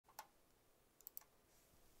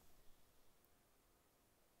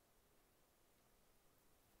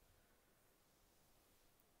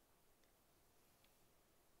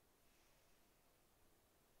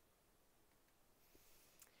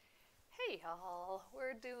Hey y'all,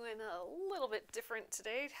 we're doing a little bit different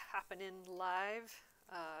today, hopping in live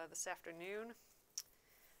this afternoon.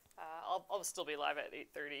 I'll still be live at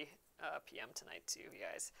 8:30 p.m. tonight too, you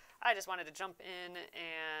guys. I just wanted to jump in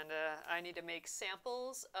and I need to make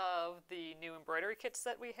samples of the new embroidery kits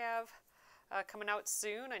that we have coming out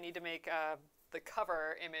soon. I need to make the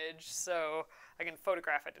cover image so I can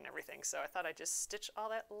photograph it and everything. So I thought I'd just stitch all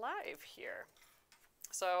that live here.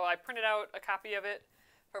 So I printed out a copy of it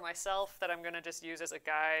for myself that I'm going to just use as a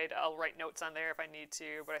guide. I'll write notes on there if I need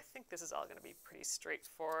to, but I think this is all going to be pretty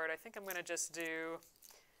straightforward. I think I'm going to just do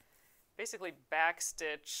basically back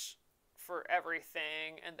stitch for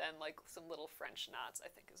everything and then like some little French knots, I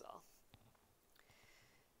think is all.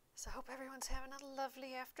 So I hope everyone's having a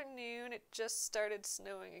lovely afternoon. It just started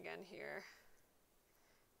snowing again here.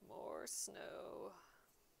 More snow.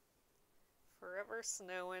 Forever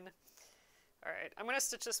snowing. All right, I'm going to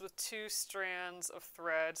stitch this with 2 strands of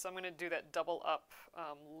thread, so I'm going to do that double up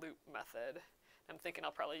loop method. I'm thinking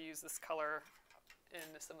I'll probably use this color in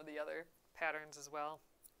some of the other patterns as well.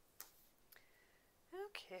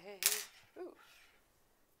 Okay. Ooh.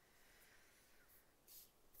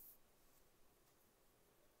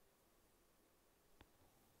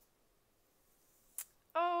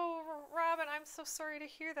 Oh, Robin, I'm so sorry to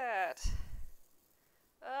hear that.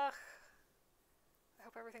 Ugh. I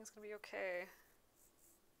hope everything's going to be okay.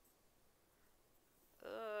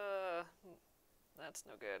 That's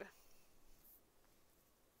no good.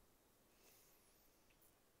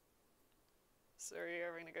 Sorry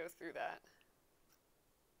you're having to go through that.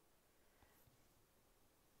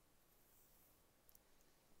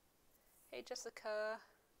 Hey, Jessica.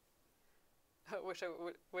 I wish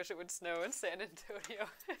it would snow in San Antonio.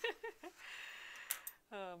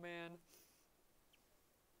 Oh, man.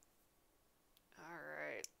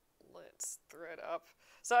 Alright, let's thread up.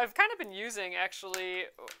 So I've kind of been using, actually,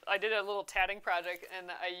 I did a little tatting project and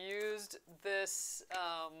I used this,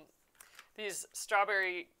 these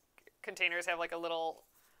strawberry containers have like a little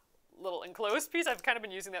enclosed piece. I've kind of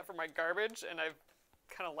been using that for my garbage and I've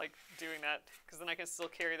kind of like doing that because then I can still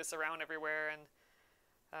carry this around everywhere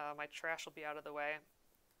and my trash will be out of the way.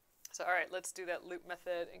 So alright, let's do that loop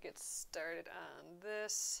method and get started on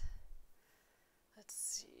this. Let's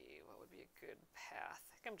see, what would be a good path?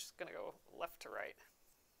 I think I'm just gonna go left to right.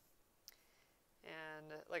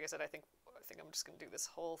 And like I said, I think I'm just gonna do this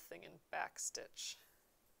whole thing in back stitch.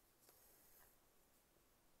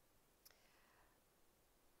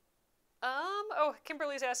 Oh,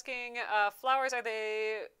 Kimberly's asking, flowers,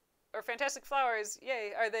 or fantastic flowers,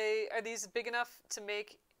 yay, are these big enough to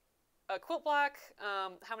make a quilt block?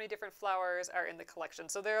 How many different flowers are in the collection?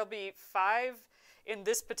 So there'll be 5 in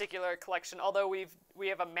this particular collection, although we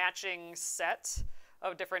have a matching set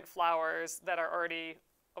of different flowers that are already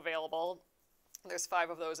available. There's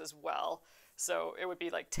 5 of those as well. So it would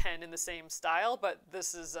be like 10 in the same style, but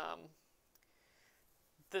this is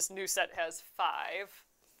this new set has 5.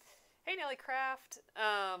 Hey, Nellie Craft.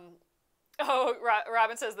 Oh,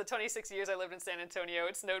 Robin says the 26 years I lived in San Antonio,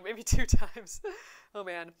 it snowed maybe 2 times. Oh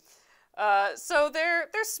man. So they're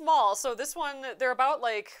small. So this one, they're about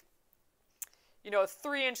like,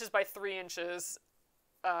 3 inches by 3 inches,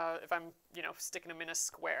 if I'm, sticking them in a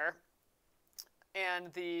square.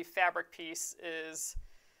 And the fabric piece is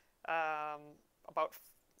about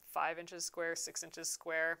 5 inches square, 6 inches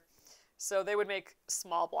square. So they would make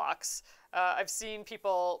small blocks. I've seen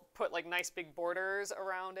people put like nice big borders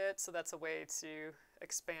around it, so that's a way to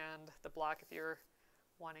expand the block if you're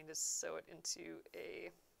wanting to sew it into a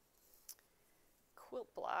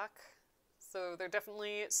quilt block. So they're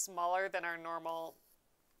definitely smaller than our normal,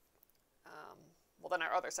 than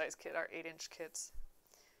our other size kit, our 8-inch kits.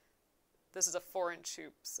 This is a 4-inch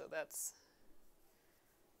hoop, so that's,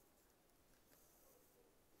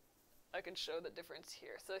 I can show the difference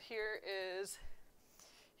here. So here's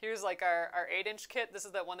like our 8-inch kit. This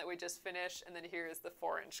is the one that we just finished, and then here is the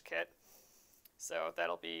 4-inch kit. So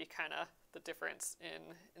that'll be kind of the difference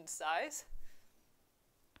in size.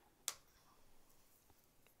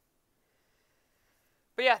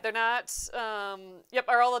 But yeah, they're not, yep,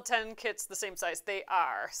 are all the 10 kits the same size? They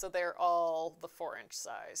are, so they're all the 4-inch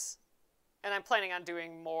size. And I'm planning on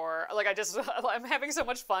doing more. Like I'm having so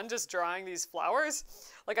much fun just drawing these flowers.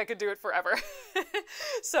 Like I could do it forever.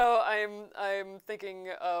 So I'm thinking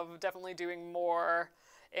of definitely doing more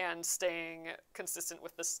and staying consistent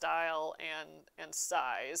with the style and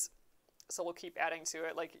size. So we'll keep adding to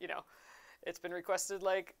it. Like, it's been requested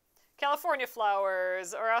like California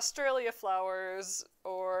flowers or Australia flowers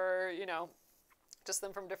or, just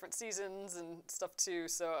them from different seasons and stuff too.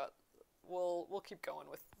 So we'll keep going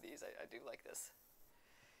with these. I do like this.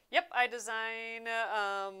 Yep, I design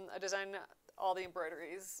all the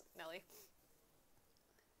embroideries, Nelly.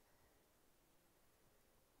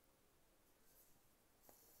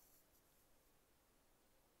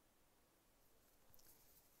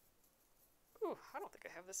 Ooh, I don't think I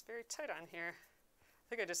have this very tight on here.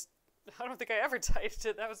 I don't think I ever tightened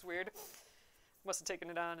it. That was weird. Must have taken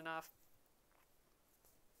it on and off.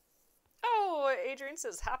 Oh, Adrian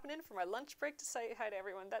says, hopping in for my lunch break to say hi to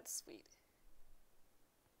everyone. That's sweet.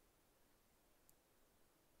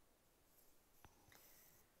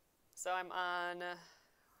 So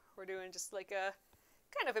we're doing just like a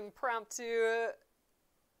kind of impromptu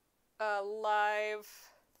live.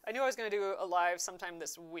 I knew I was going to do a live sometime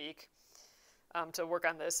this week to work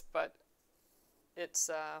on this, but it's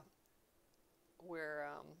I'm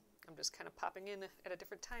just kind of popping in at a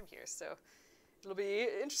different time here, so it'll be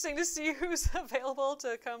interesting to see who's available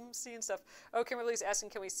to come see and stuff. Oh, Kimberly's asking,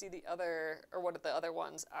 can we see the other, or what the other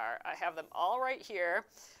ones are? I have them all right here.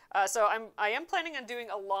 So I am planning on doing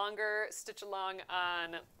a longer stitch along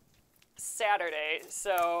on Saturday.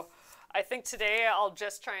 So I think today I'll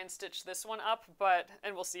just try and stitch this one up,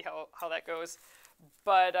 and we'll see how that goes.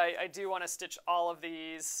 But I do want to stitch all of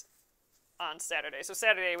these on Saturday. So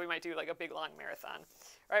Saturday we might do like a big long marathon.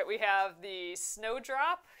 All right, we have the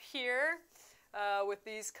snowdrop here with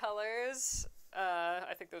these colors.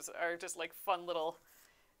 I think those are just like fun little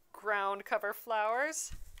ground cover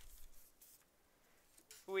flowers.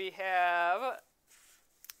 We have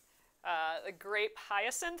the grape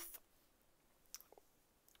hyacinth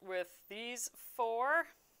with these 4.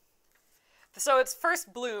 So it's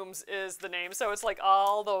First Blooms is the name. So it's like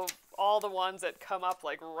all the ones that come up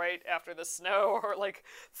like right after the snow or like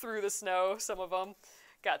through the snow. Some of them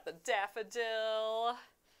got the daffodil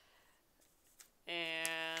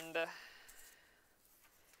and the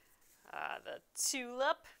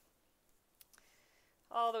tulip.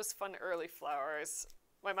 All those fun early flowers.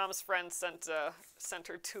 My mom's friend sent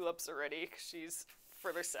her tulips already. She's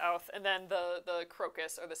further south. And then the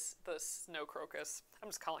crocus, or the snow crocus. I'm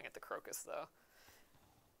just calling it the crocus, though.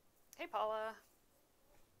 Hey, Paula.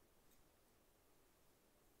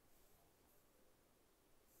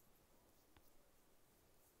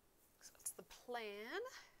 So that's the plan.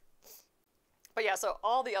 But yeah, so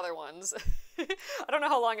all the other ones. I don't know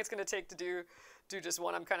how long it's going to take to do just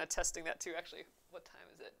one. I'm kind of testing that too. Actually, what time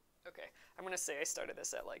is it? Okay, I'm going to say I started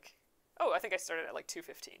this at like, I think I started at like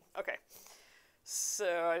 2:15. Okay,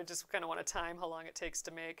 so I just kind of want to time how long it takes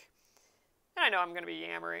to make. And I know I'm going to be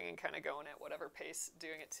yammering and kind of going at whatever pace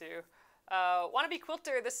doing it too. Wannabe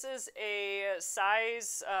Quilter, this is a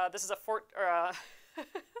size, this is a I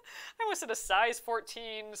almost said a size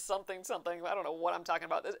 14 something something. I don't know what I'm talking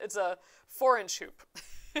about. It's a 4-inch hoop.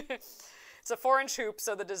 It's a 4-inch hoop,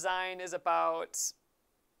 so the design is about,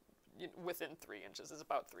 within 3 inches, is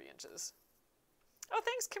about 3 inches. Oh,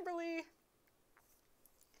 thanks, Kimberly.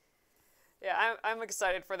 Yeah, I'm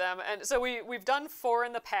excited for them. And so we've done 4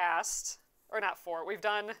 in the past, or not 4, we've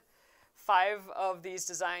done 5 of these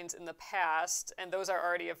designs in the past, and those are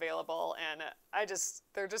already available, and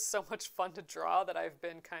they're just so much fun to draw that I've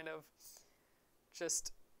been kind of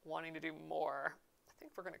just wanting to do more. I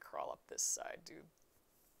think we're going to crawl up this side, do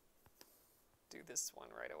this one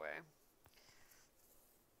right away.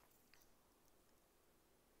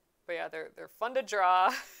 But yeah, they're fun to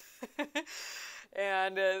draw.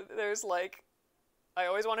 And there's like, I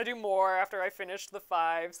always want to do more after I finish the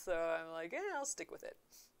 5, so I'm like, yeah, I'll stick with it.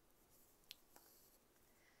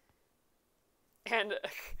 And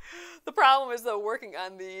the problem is, though, working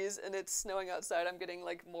on these and it's snowing outside, I'm getting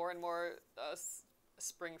like more and more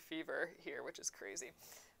spring fever here, which is crazy.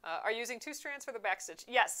 Are you using 2 strands for the back stitch?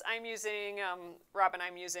 Yes, I'm using, Robin,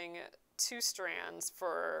 I'm using 2 strands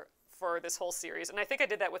for this whole series. And I think I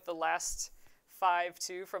did that with the last 5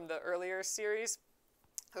 too from the earlier series.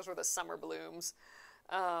 Those were the summer blooms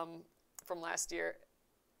from last year.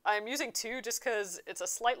 I'm using 2 just because it's a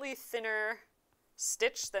slightly thinner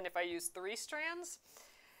stitch than if I use 3 strands.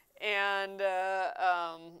 And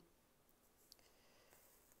I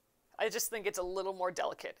just think it's a little more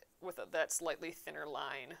delicate with that slightly thinner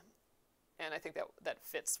line. And I think that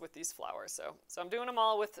fits with these flowers. So I'm doing them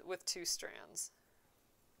all with 2 strands.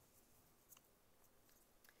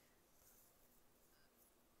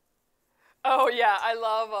 Oh yeah, I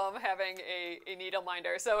love having a needle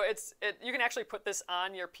minder. So you can actually put this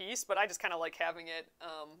on your piece, but I just kind of like having it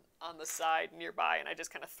on the side nearby, and I just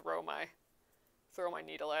kind of throw my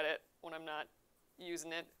needle at it when I'm not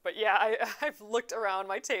using it. But yeah, I've looked around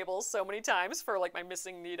my table so many times for like my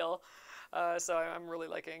missing needle, so I'm really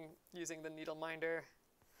liking using the needle minder.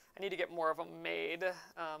 I need to get more of them made.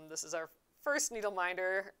 This is our first needle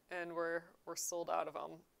minder, and we're sold out of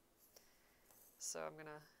them. So I'm going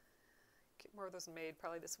to get more of those made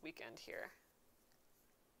probably this weekend here.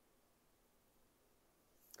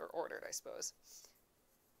 Or ordered, I suppose.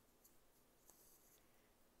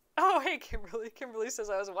 Oh, hey, Kimberly. Kimberly says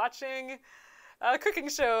I was watching a cooking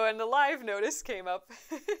show and the live notice came up.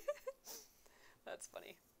 That's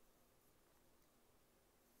funny.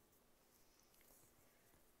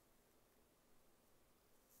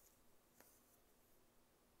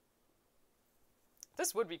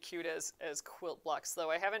 This would be cute as quilt blocks, though.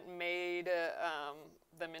 I haven't made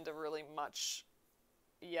them into really much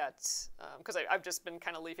yet, because I've just been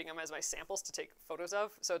kind of leaving them as my samples to take photos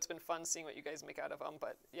of, so it's been fun seeing what you guys make out of them,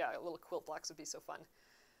 but yeah, little quilt blocks would be so fun.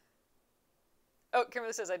 Oh,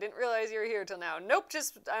 Kimberly says, I didn't realize you were here till now. Nope,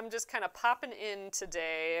 I'm just kind of popping in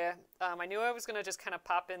today. I knew I was going to just kind of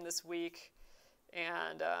pop in this week,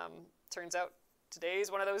 and turns out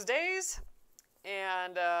today's one of those days.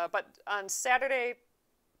 And but on Saturday,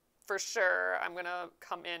 for sure, I'm going to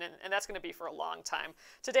come in, and that's going to be for a long time.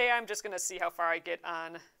 Today, I'm just going to see how far I get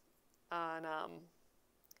on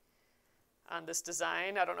this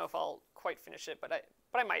design. I don't know if I'll quite finish it, but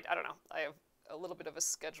I might. I don't know. I have a little bit of a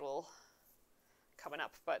schedule coming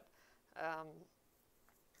up, but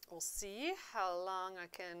we'll see how long I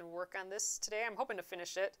can work on this today. I'm hoping to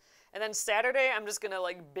finish it, and then Saturday I'm just gonna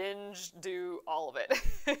like binge do all of it.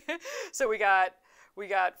 So we got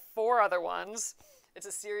 4 other ones. It's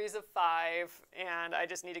a series of 5, and I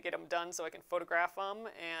just need to get them done so I can photograph them,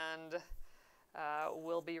 and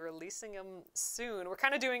we'll be releasing them soon. We're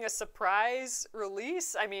kind of doing a surprise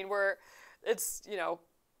release. I mean, it's, you know,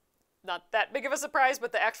 not that big of a surprise,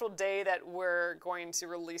 but the actual day that we're going to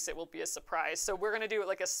release it will be a surprise. So we're going to do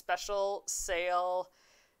like a special sale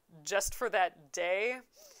just for that day,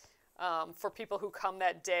 for people who come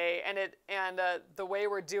that day. And the way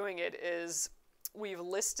we're doing it is we've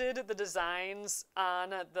listed the designs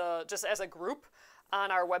on just as a group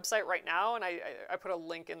on our website right now, and I put a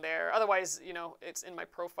link in there. Otherwise, you know, it's in my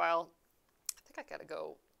profile. I think I got to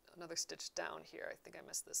go another stitch down here. I think I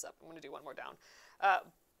messed this up. I'm going to do one more down.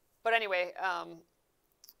 But anyway,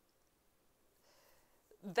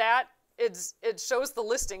 it shows the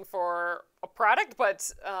listing for a product,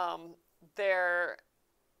 but they're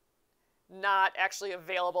not actually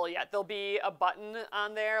available yet. There'll be a button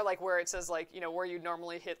on there, like where it says, like, you know, where you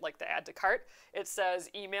normally hit like the add to cart. It says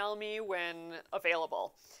email me when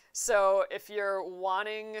available. So if you're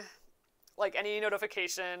wanting like any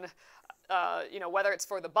notification, you know, whether it's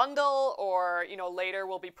for the bundle or, you know, later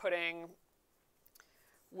we'll be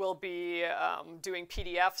doing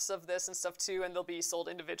PDFs of this and stuff too, and they'll be sold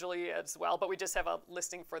individually as well, but we just have a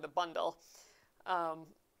listing for the bundle.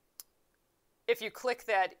 If you click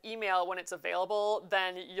that email when it's available,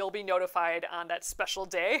 then you'll be notified on that special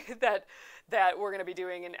day that we're going to be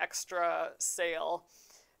doing an extra sale.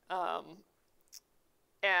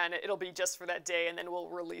 And it'll be just for that day, and then we'll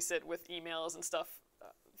release it with emails and stuff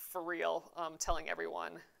for real, telling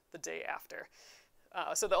everyone the day after.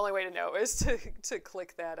 So the only way to know is to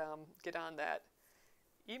click that, get on that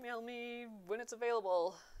email me when it's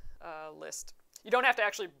available list. You don't have to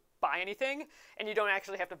actually buy anything, and you don't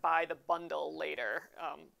actually have to buy the bundle later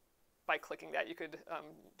by clicking that. You could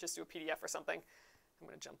just do a PDF or something. I'm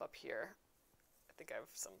going to jump up here. I think I have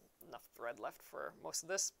enough thread left for most of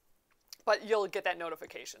this. But you'll get that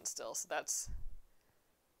notification still, so that's,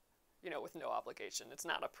 you know, with no obligation. It's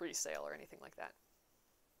not a pre-sale or anything like that.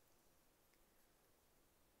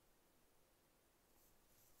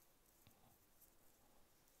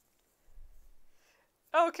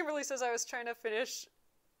 Oh, Kimberly says I was trying to finish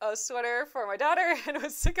a sweater for my daughter and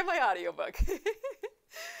was sick of my audiobook.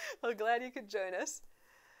 Well, glad you could join us.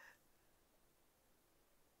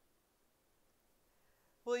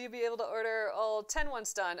 Will you be able to order all 10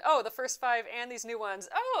 ones done? Oh, the first 5 and these new ones.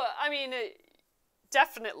 Oh, I mean,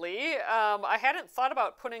 definitely. I hadn't thought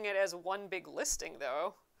about putting it as one big listing,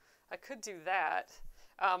 though. I could do that.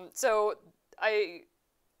 So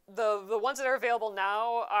the ones that are available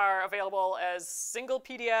now are available as single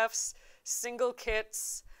PDFs, single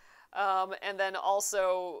kits, and then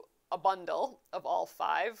also a bundle of all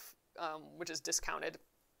 5, which is discounted.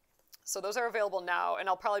 So those are available now, and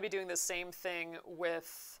I'll probably be doing the same thing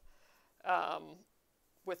with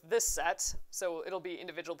this set. So it'll be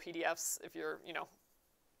individual PDFs if you're, you know,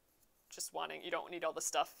 just wanting, you don't need all the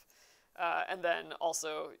stuff, and then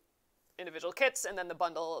also individual kits, and then the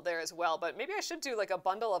bundle there as well. But maybe I should do like a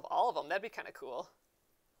bundle of all of them. That'd be kind of cool.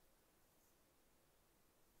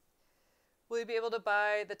 Will you be able to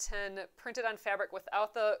buy the 10 printed on fabric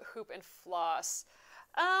without the hoop and floss?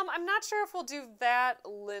 I'm not sure if we'll do that,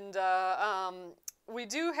 Linda. We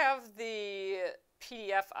do have the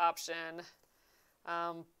PDF option,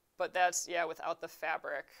 but that's, yeah, without the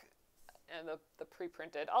fabric and the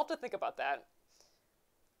pre-printed. I'll have to think about that.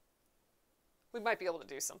 We might be able to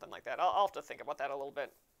do something like that. I'll have to think about that a little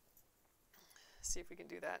bit. See if we can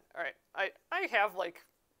do that. All right, I have like,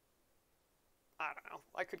 I don't know,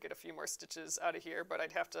 I could get a few more stitches out of here, but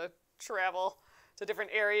I'd have to travel to a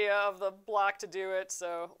different area of the block to do it,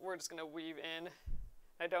 so we're just gonna weave in.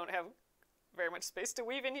 I don't have very much space to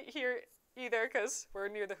weave in here either because we're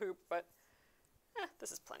near the hoop, but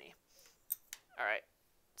this is plenty. All right,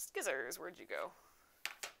 scissors, where'd you go?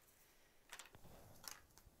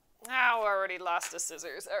 Now I already lost a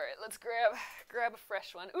scissors. All right, let's grab a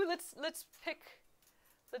fresh one. Ooh, let's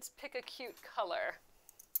pick a cute color.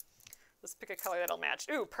 Let's pick a color that'll match.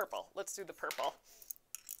 Ooh, purple. Let's do the purple.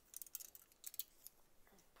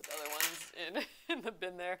 Put the other ones in the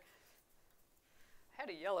bin there. I had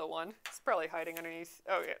a yellow one. It's probably hiding underneath.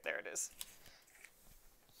 Oh yeah, there it is.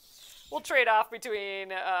 We'll trade off between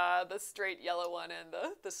the straight yellow one and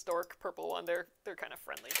the stork purple one. They're kind of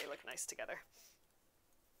friendly. They look nice together.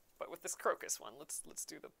 But with this crocus one, let's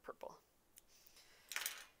do the purple.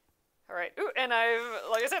 All right. Ooh, and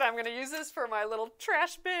like I said, I'm going to use this for my little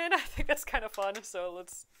trash bin. I think that's kind of fun, so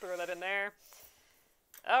let's throw that in there.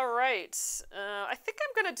 All right. I think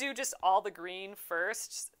I'm going to do just all the green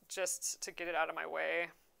first, just to get it out of my way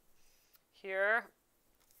here.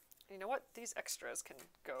 You know what? These extras can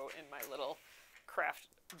go in my little craft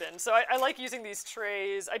bin. So I like using these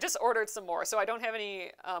trays. I just ordered some more, so I don't have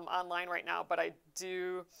any online right now, but I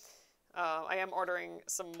do. I am ordering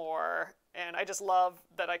some more, and I just love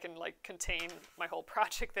that I can like contain my whole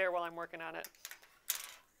project there while I'm working on it.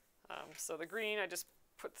 So the green I just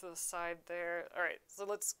put to the side there. All right, so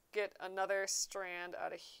let's get another strand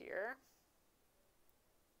out of here.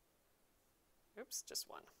 Oops, just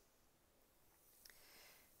one.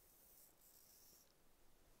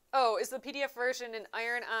 Oh, is the PDF version an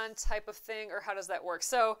iron-on type of thing, or how does that work?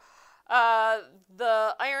 So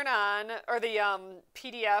the iron-on, or the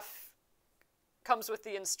PDF comes with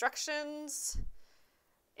the instructions,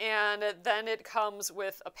 and then it comes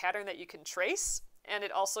with a pattern that you can trace, and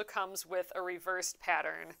it also comes with a reversed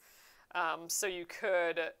pattern. So you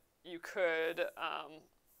could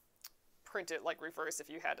print it like reverse if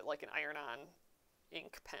you had like an iron-on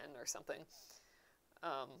ink pen or something.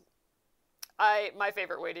 My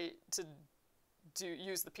favorite way to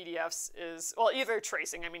use the PDFs is, well, either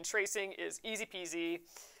tracing. I mean, tracing is easy peasy.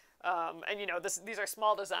 And you know, these are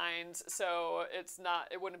small designs, so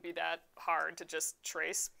it wouldn't be that hard to just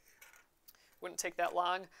trace. Wouldn't take that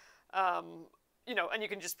long. You know, and you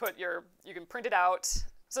can just you can print it out.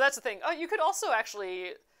 So that's the thing. Oh, you could also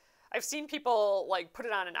actually, I've seen people like put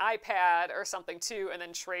it on an iPad or something too, and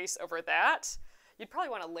then trace over that. You'd probably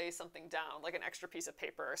want to lay something down, like an extra piece of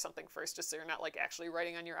paper or something first, just so you're not like actually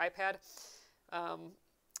writing on your iPad.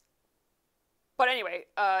 But anyway,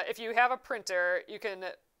 if you have a printer, you can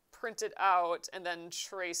print it out and then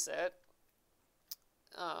trace it.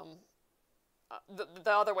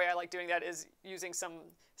 The other way I like doing that is using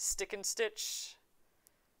some stick and stitch,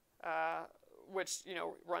 which, you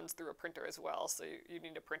know, runs through a printer as well. So you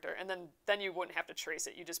need a printer, and then you wouldn't have to trace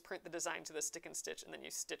it. You just print the design to the stick and stitch, and then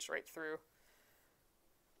you stitch right through.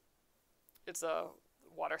 It's a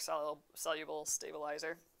water soluble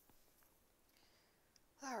stabilizer.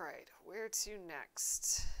 All right, where to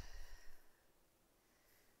next?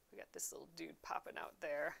 We got this little dude popping out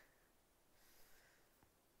there.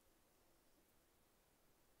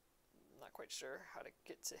 I'm not quite sure how to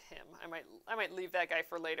get to him. I might leave that guy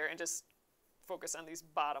for later and just focus on these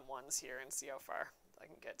bottom ones here and see how far I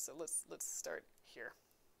can get. So let's start here.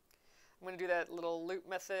 I'm going to do that little loop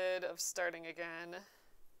method of starting again.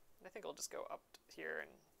 I think I'll just go up here,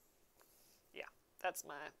 and yeah, that's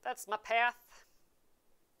my path.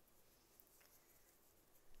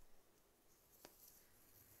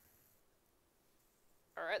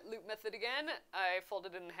 All right, loop method again. I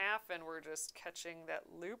folded it in half, and we're just catching that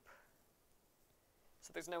loop.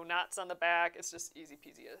 So there's no knots on the back. It's just easy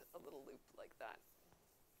peasy, a little loop like that.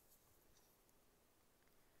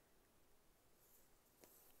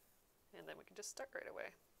 And then we can just start right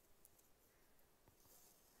away.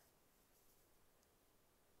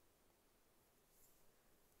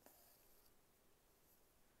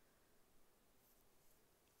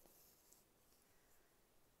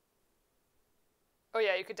 Oh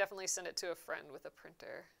yeah, you could definitely send it to a friend with a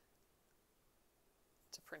printer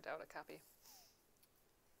to print out a copy.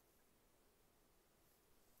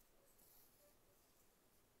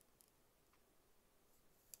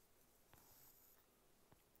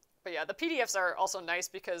 But yeah, the PDFs are also nice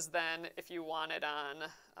because then if you want it on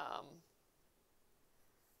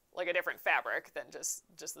like a different fabric than just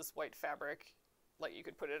this white fabric, like you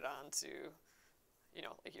could put it onto, you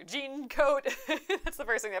know, like your jean coat. That's the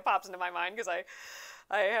first thing that pops into my mind because I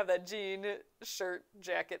have that jean shirt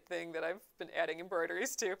jacket thing that I've been adding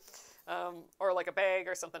embroideries to, or like a bag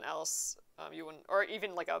or something else. You wouldn't, or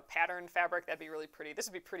even like a patterned fabric, that'd be really pretty. This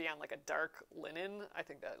would be pretty on like a dark linen. I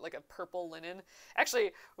think that like a purple linen.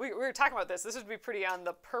 Actually, we were talking about this. This would be pretty on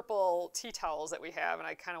the purple tea towels that we have, and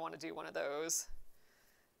I kind of want to do one of those.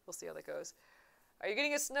 We'll see how that goes. Are you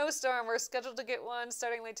getting a snowstorm? We're scheduled to get one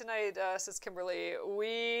starting late tonight, says Kimberly.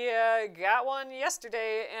 We got one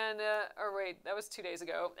yesterday, and, or wait, that was 2 days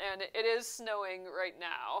ago, and it is snowing right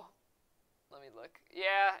now. Let me look.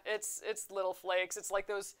 Yeah, it's little flakes. It's like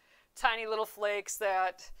those tiny little flakes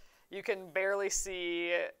that you can barely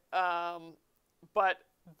see, but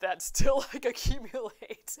that still like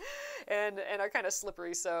accumulate and are kind of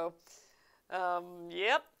slippery. So,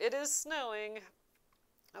 yep, it is snowing.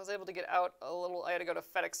 I was able to get out a little. I had to go to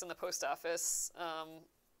FedEx in the post office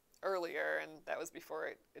earlier, and that was before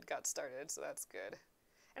it got started, so that's good.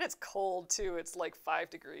 And it's cold too. It's like 5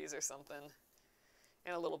 degrees or something,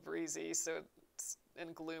 and a little breezy, so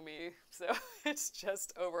and gloomy. So it's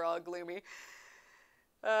just overall gloomy.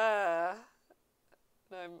 I'm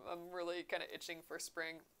really kind of itching for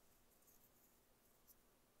spring.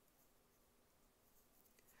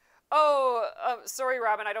 Oh, sorry,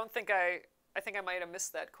 Robin. I think I might have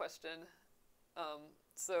missed that question. And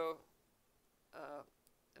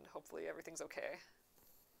hopefully everything's okay.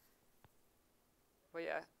 But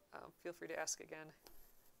yeah, feel free to ask again.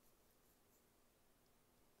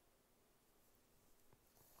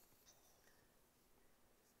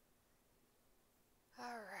 All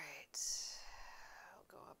right, I'll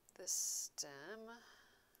go up this stem.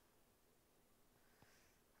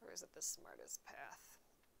 Or is it the smartest path?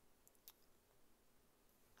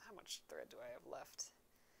 How much thread do I have left?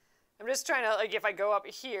 I'm just trying to, like, if I go up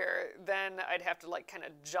here, then I'd have to, like, kind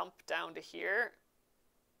of jump down to here,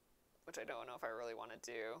 which I don't know if I really want to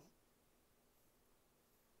do.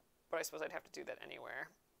 But I suppose I'd have to do that anywhere.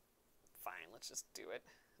 Fine, let's just do it.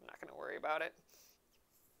 I'm not going to worry about it.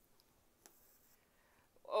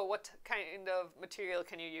 Oh, what kind of material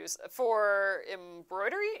can you use? For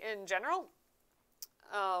embroidery in general?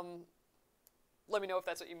 Let me know if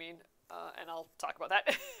that's what you mean. And I'll talk about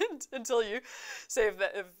that until you say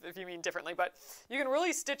if you mean differently. But you can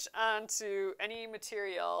really stitch onto any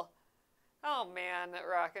material. Oh man,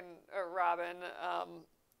 Robin.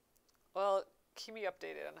 Well, keep me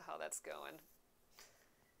updated on how that's going.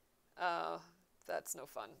 That's no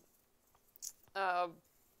fun.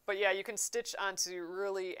 But yeah, you can stitch onto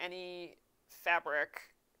really any fabric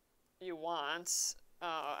you want.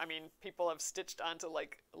 I mean, people have stitched onto,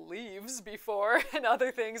 like, leaves before and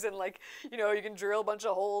other things, and, like, you know, you can drill a bunch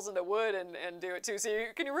of holes into wood and do it too. So you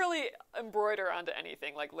can really embroider onto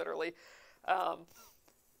anything, like, literally.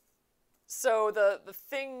 So the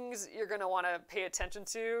things you're going to want to pay attention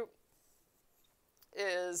to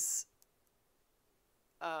is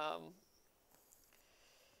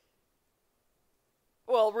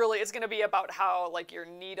well, really, it's going to be about how, like, your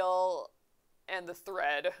needle and the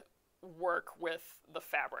thread work with the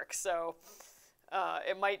fabric. So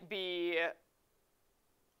it might be,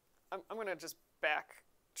 I'm going to just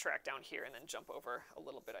backtrack down here and then jump over a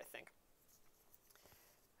little bit, I think.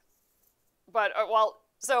 But, well,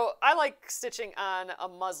 so I like stitching on a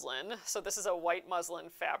muslin. So this is a white muslin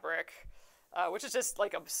fabric, which is just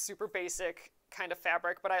like a super basic kind of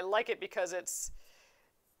fabric, but I like it because it's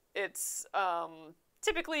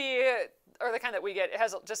typically, or the kind that we get, it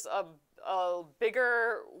has just a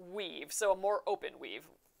bigger weave, so a more open weave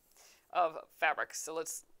of fabric. So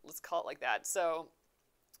let's call it like that. So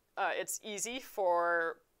it's easy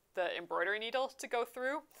for the embroidery needle to go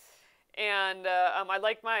through. And I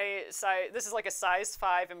like my size. This is like a size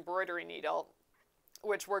 5 embroidery needle,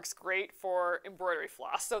 which works great for embroidery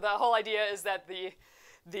floss. So the whole idea is that the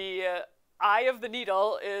eye of the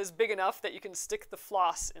needle is big enough that you can stick the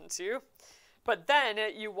floss into. But then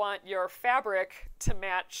you want your fabric to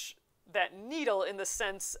match that needle in the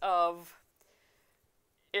sense of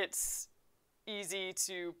it's easy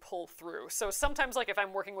to pull through. So sometimes, like, if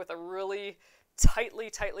I'm working with a really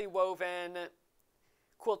tightly woven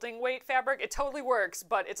quilting weight fabric, it totally works,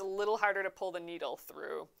 but it's a little harder to pull the needle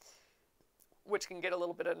through, which can get a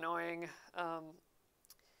little bit annoying.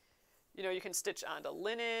 You know, you can stitch onto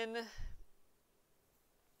linen.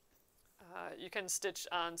 You can stitch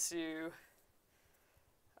onto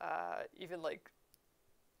even like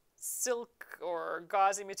silk or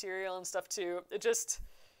gauzy material and stuff too. It just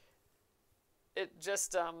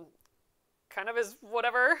kind of is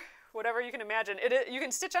whatever you can imagine. You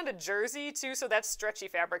can stitch onto jersey too, so that's stretchy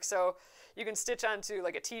fabric. So you can stitch onto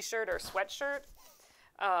like a t-shirt or sweatshirt.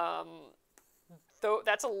 Though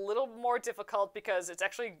that's a little more difficult because it's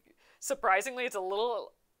actually, surprisingly, it's a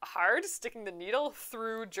little hard sticking the needle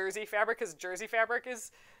through jersey fabric, because jersey fabric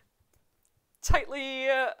is tightly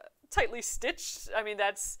stitched. I mean,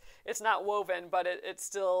 it's not woven, but it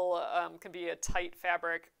still can be a tight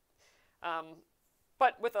fabric.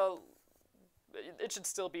 But it should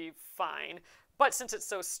still be fine. But since it's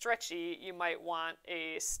so stretchy, you might want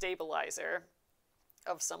a stabilizer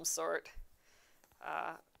of some sort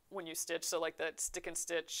when you stitch. So like the stick and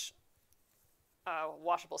stitch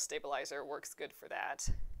washable stabilizer works good for that,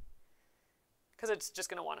 because it's just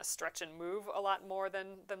going to want to stretch and move a lot more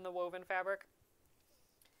than the woven fabric.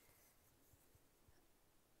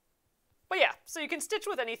 But yeah, so you can stitch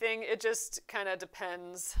with anything. It just kind of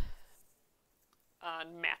depends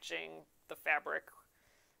on matching the fabric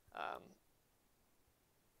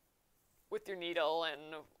with your needle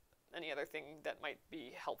and any other thing that might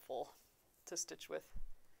be helpful to stitch with,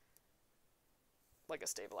 like a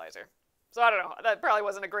stabilizer. So I don't know, that probably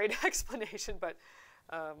wasn't a great explanation, but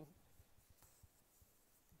I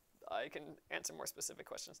can answer more specific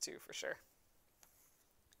questions too, for sure.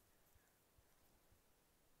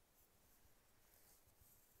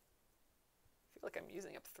 I feel like I'm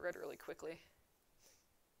using up thread really quickly,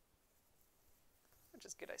 which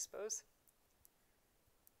is good, I suppose.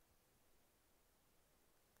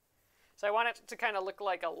 So I want it to kind of look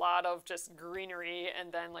like a lot of just greenery,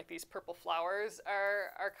 and then like these purple flowers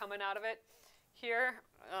are coming out of it here.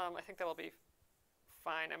 I think that will be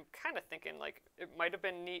fine. I'm kind of thinking like it might have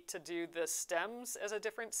been neat to do the stems as a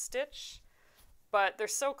different stitch, but they're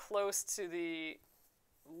so close to the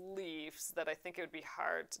leaves that I think it would be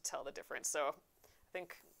hard to tell the difference. So I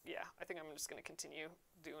think I'm just going to continue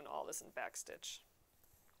doing all this in backstitch.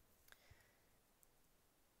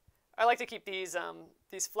 I like to keep these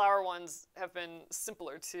flower ones have been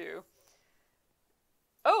simpler too.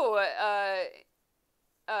 Oh,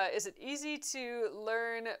 is it easy to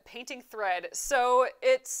learn painting thread? So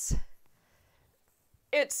it's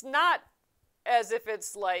not as if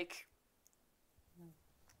it's like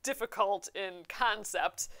difficult in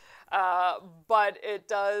concept, but it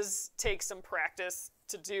does take some practice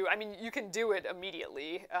to do. I mean, you can do it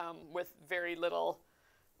immediately with very little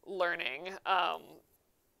learning.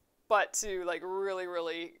 But to like really,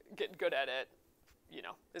 really get good at it, you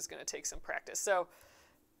know, is going to take some practice. So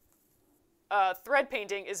thread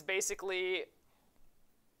painting is basically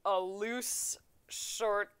a loose,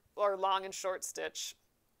 short, or long and short stitch.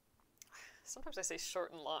 Sometimes I say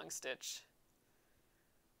short and long stitch.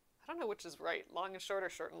 I don't know which is right, long and short or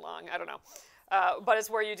short and long. I don't know. But it's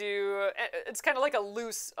where you do, it's kind of like a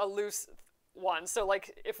loose one. So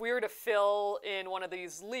like if we were to fill in one of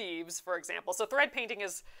these leaves, for example, so thread painting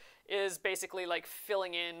is basically like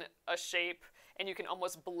filling in a shape, and you can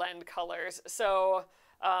almost blend colors. So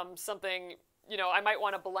something, you know, I might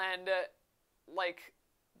want to blend like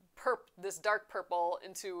this dark purple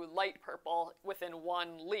into light purple within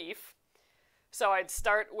one leaf. So I'd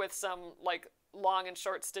start with some like long and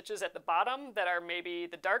short stitches at the bottom that are maybe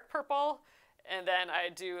the dark purple, and then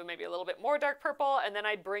I'd do maybe a little bit more dark purple, and then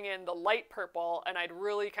I'd bring in the light purple, and I'd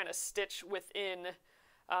really kind of stitch within,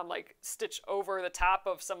 like stitch over the top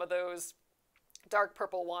of some of those dark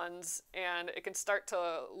purple ones, and it can start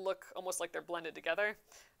to look almost like they're blended together.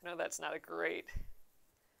 I know that's not a great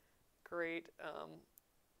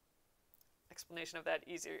explanation of that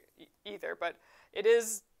either, but it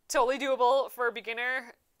is totally doable for a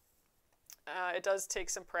beginner. It does take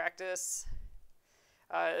some practice.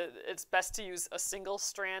 It's best to use a single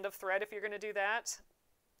strand of thread if you're going to do that.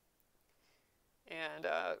 And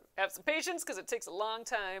have some patience, because it takes a long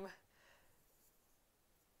time.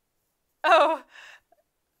 Oh,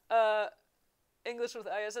 English with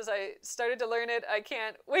Aya says, I started to learn it. I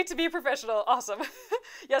can't wait to be a professional. Awesome.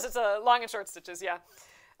 Yes, it's a long and short stitches, yeah.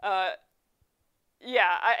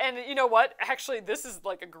 Yeah, and you know what? Actually, this is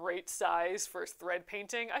like a great size for thread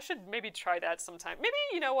painting. I should maybe try that sometime. Maybe,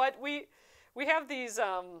 you know what? We have these,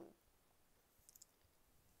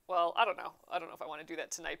 well, I don't know. I don't know if I want to do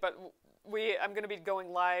that tonight, but I'm going to be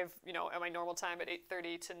going live, you know, at my normal time at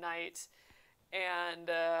 8:30 tonight.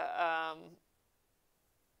 And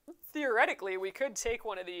theoretically, we could take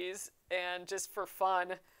one of these and just for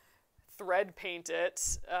fun thread paint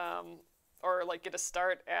it, or like get a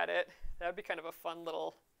start at it. That would be kind of a fun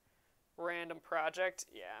little random project.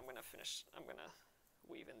 Yeah, I'm going to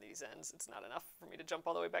weave in these ends. It's not enough for me to jump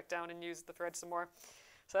all the way back down and use the thread some more.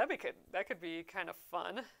 So that could be kind of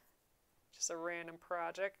fun. Just a random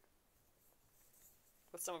project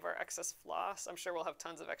with some of our excess floss. I'm sure we'll have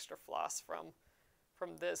tons of extra floss from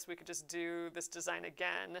this. We could just do this design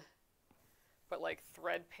again, but like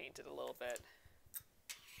thread paint it a little bit.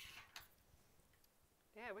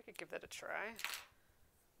 Yeah, we could give that a try.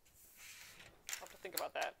 I'll have to think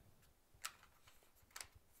about that.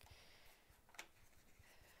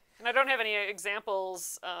 And I don't have any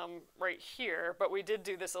examples right here, but we did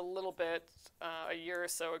do this a little bit a year or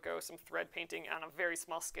so ago, some thread painting on a very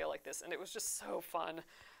small scale like this, and it was just so fun.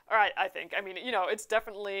 All right, I think. I mean, you know, it's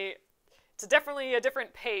definitely a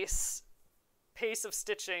different pace of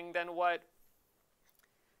stitching than what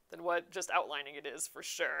just outlining it is, for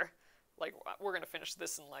sure. Like, we're gonna finish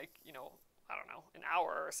this in, like, you know, I don't know, an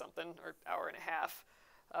hour or something, or hour and a half.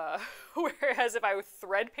 Whereas if I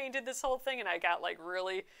thread painted this whole thing and I got like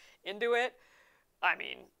really into it, I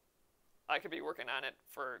mean, I could be working on it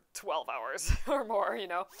for 12 hours or more, you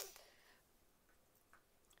know.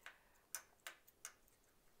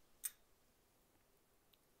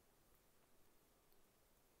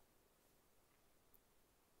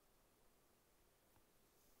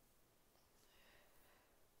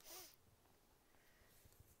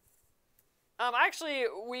 Actually,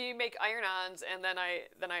 we make iron-ons, and then I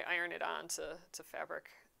iron it on to fabric.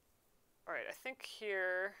 All right, I think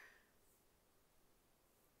here.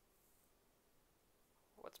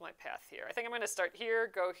 What's my path here? I think I'm going to start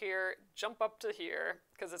here, go here, jump up to here,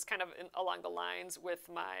 because it's kind of along the lines with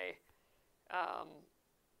my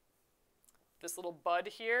this little bud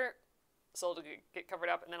here. So it'll get covered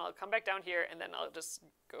up, and then I'll come back down here, and then I'll just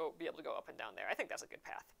be able to go up and down there. I think that's a good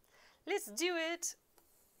path. Let's do it.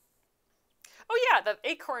 Oh yeah, the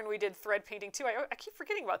acorn we did thread painting too. I keep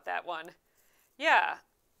forgetting about that one. Yeah,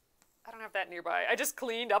 I don't have that nearby. I just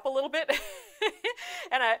cleaned up a little bit,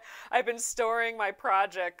 and I've been storing my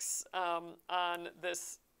projects on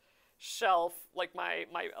this shelf, like my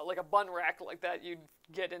like a bun rack, like that you'd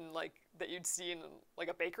get in that you'd see in like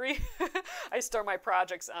a bakery. I store my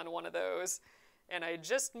projects on one of those, and I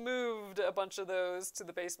just moved a bunch of those to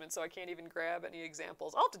the basement, so I can't even grab any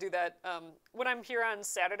examples. I'll have to do that when I'm here on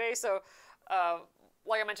Saturday. So.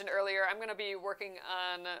 Like I mentioned earlier, I'm going to be working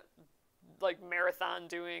on like marathon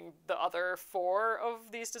doing the other 4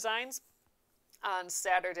 of these designs on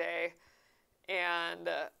Saturday, and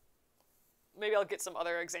maybe I'll get some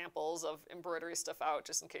other examples of embroidery stuff out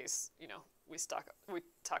just in case, you know, we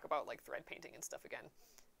talk about like thread painting and stuff again.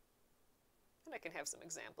 And I can have some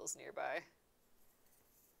examples nearby.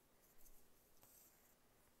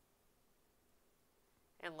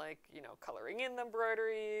 And like, you know, coloring in the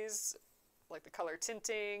embroideries, like the color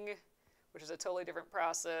tinting, which is a totally different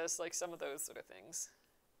process, like some of those sort of things.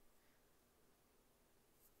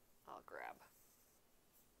 I'll grab.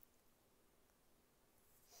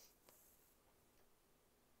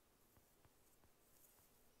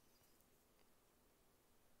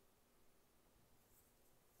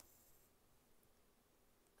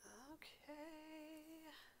 Okay.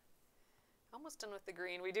 Almost done with the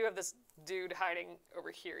green. We do have this dude hiding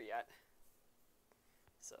over here yet,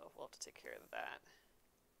 so we'll have to take care of that.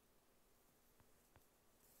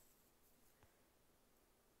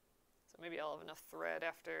 So maybe I'll have enough thread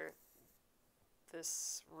after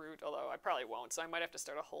this root, although I probably won't, so I might have to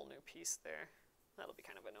start a whole new piece there. That'll be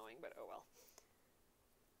kind of annoying, but oh well.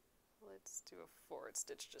 Let's do a forward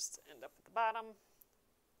stitch just to end up at the bottom.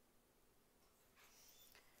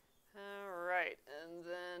 All right, and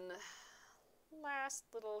then last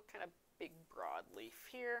little kind of big broad leaf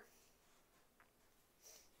here.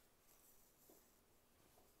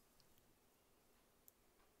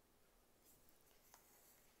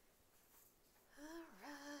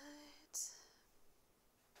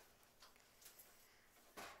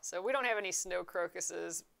 So we don't have any snow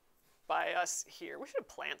crocuses by us here. We should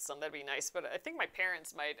plant some, that'd be nice, but I think my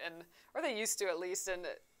parents might, or they used to at least, and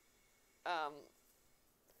oh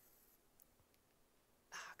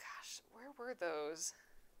gosh, where were those?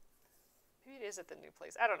 Maybe it is at the new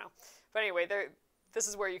place, I don't know. But anyway, this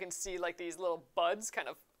is where you can see like these little buds kind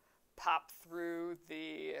of pop through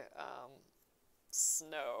the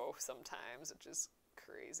snow sometimes, which is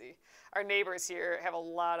crazy. Our neighbors here have a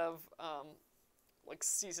lot of like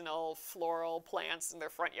seasonal floral plants in their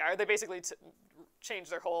front yard. They basically change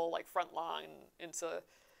their whole like front lawn into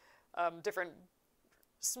different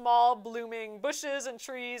small blooming bushes and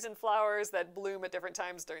trees and flowers that bloom at different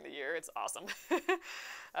times during the year. It's awesome.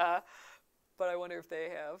 But I wonder if they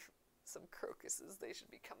have some crocuses. They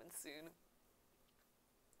should be coming soon.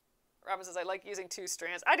 Robin says, I like using 2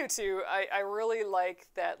 strands. I do too. I really like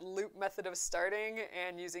that loop method of starting,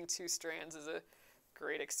 and using 2 strands is a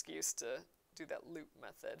great excuse to do that loop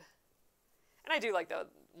method. And I do like the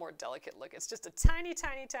more delicate look. It's just a tiny,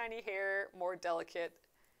 tiny, tiny hair more delicate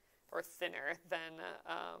or thinner than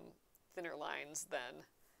thinner lines than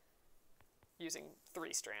using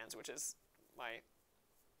 3 strands, which is my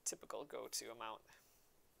typical go-to amount.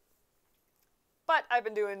 But I've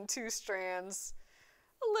been doing 2 strands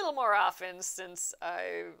a little more often since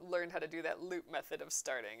I learned how to do that loop method of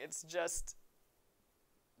starting. It's just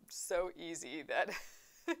so easy that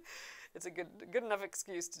it's a good enough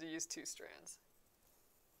excuse to use 2 strands.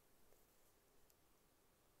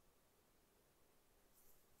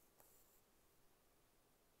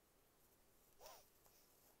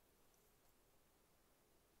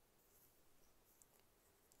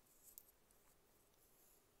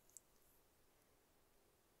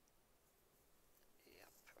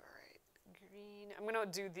 Green. I'm going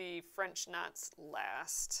to do the French knots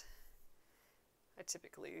last. I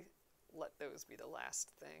typically let those be the last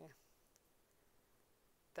thing.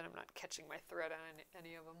 Then I'm not catching my thread on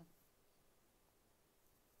any of them.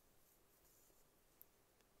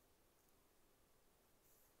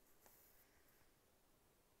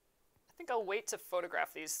 I think I'll wait to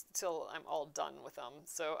photograph these till I'm all done with them.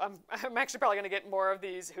 So I'm actually probably going to get more of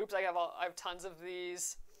these hoops. I have tons of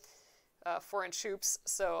these 4-inch hoops,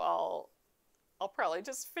 so I'll probably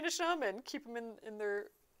just finish them and keep them in their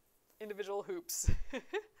individual hoops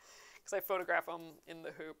because I photograph them in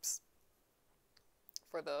the hoops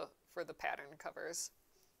for the pattern covers.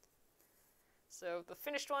 So the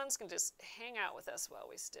finished ones can just hang out with us while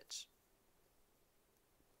we stitch.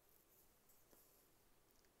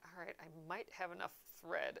 All right, I might have enough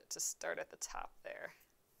thread to start at the top there.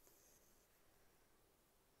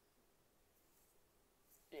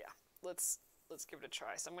 Yeah, let's give it a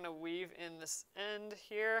try. So I'm going to weave in this end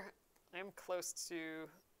here. I'm close to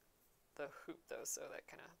the hoop though, so that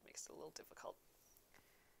kind of makes it a little difficult.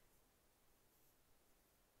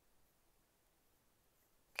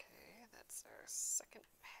 Okay, that's our second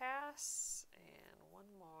pass, and one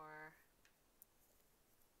more.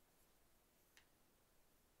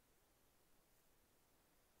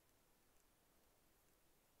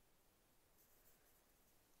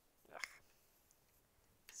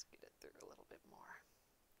 Let's get it through a little bit more.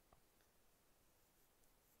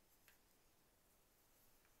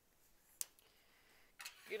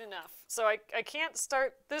 Good enough. So I can't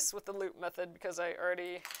start this with the loop method because I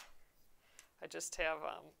just have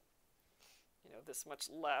you know, this much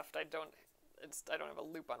left. I don't have a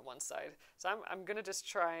loop on one side. So I'm gonna just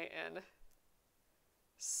try and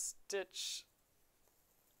stitch.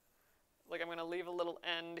 Like I'm gonna leave a little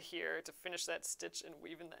end here to finish that stitch and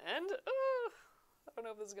weave in the end. I don't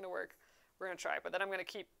know if this is gonna work. We're gonna try, but then I'm gonna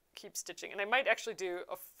keep stitching, and I might actually do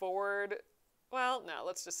a forward. Well, no,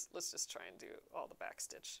 let's just try and do all the back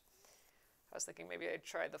stitch. I was thinking maybe I'd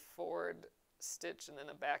try the forward stitch and then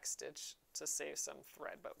the back stitch to save some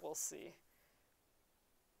thread, but we'll see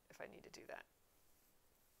if I need to do that.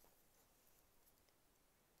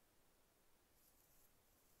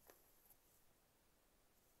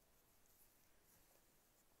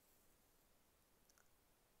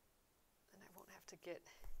 And I won't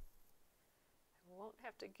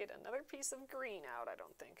have to get another piece of green out, I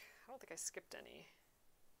don't think. I don't think I skipped any.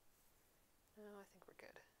 No, I think we're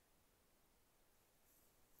good.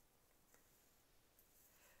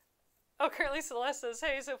 Oh, currently Celeste says,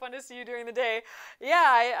 hey, so fun to see you during the day. Yeah,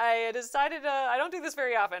 I decided, I don't do this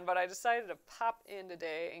very often, but I decided to pop in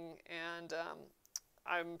today, and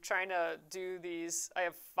I'm trying to do these. I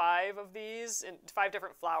have 5 of these in 5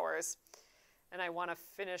 different flowers, and I want to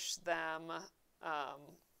finish them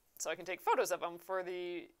so I can take photos of them for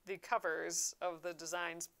the covers of the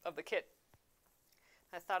designs of the kit.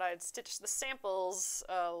 I thought I'd stitch the samples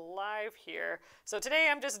live here. So today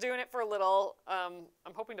I'm just doing it for a little. I'm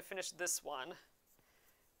hoping to finish this one.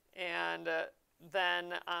 And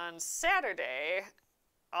then on Saturday,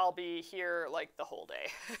 I'll be here like the whole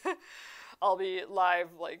day. I'll be live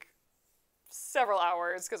like several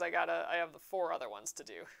hours because I have the 4 other ones to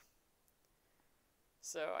do.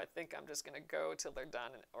 So I think I'm just going to go till they're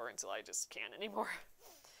done or until I just can't anymore.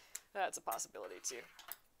 That's a possibility too.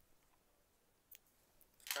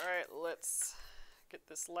 All right, let's get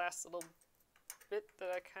this last little bit that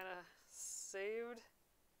I kind of saved.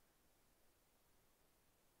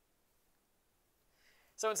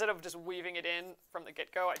 So instead of just weaving it in from the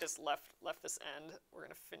get-go, I just left this end. We're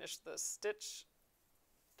going to finish the stitch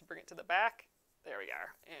to bring it to the back. There we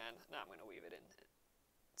are. And now I'm going to weave it in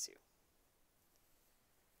too.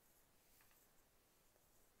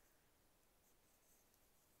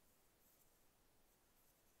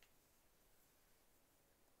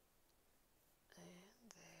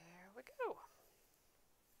 Go.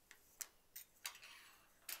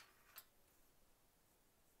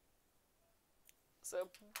 So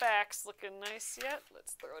back's looking nice yet.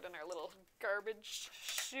 Let's throw it in our little garbage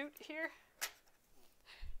chute here.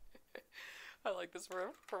 I like this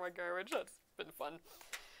for my garbage. That's been fun.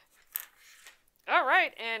 All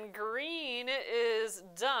right, and green is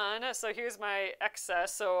done. So here's my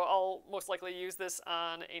excess. So I'll most likely use this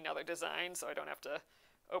on another design, so I don't have to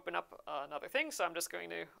open up another thing. So I'm just going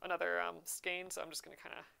to another skein. So I'm just going to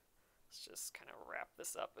kind of wrap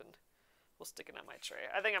this up, and we'll stick it on my tray.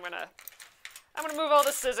 I think I'm gonna move all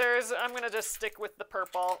the scissors. I'm gonna just stick with the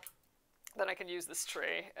purple. Then I can use this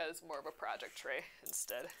tray as more of a project tray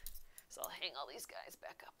instead. So I'll hang all these guys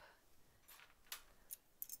back up.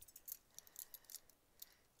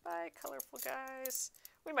 Bye, colorful guys.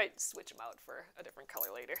 We might switch them out for a different color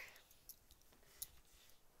later.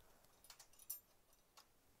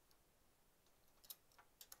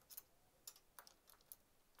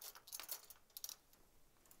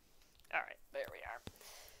 All right, there we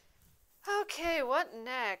are. Okay, what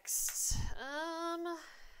next? I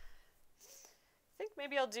think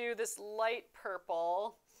maybe I'll do this light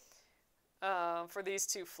purple for these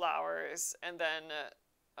two flowers, and then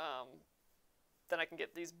I can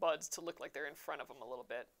get these buds to look like they're in front of them a little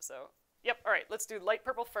bit. So, yep, all right, let's do light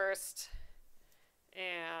purple first,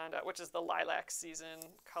 and which is the lilac season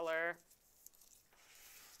color.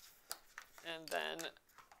 And then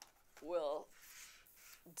we'll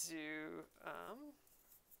do,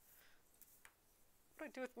 what do I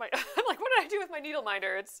do with my, I'm like, what did I do with my needle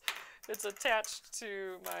minder? It's attached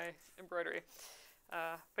to my embroidery.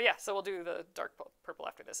 But yeah, so we'll do the dark purple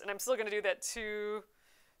after this. And I'm still gonna do that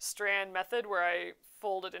 2-strand method where I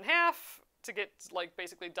fold it in half to get like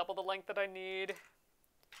basically double the length that I need.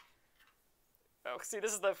 Oh, see,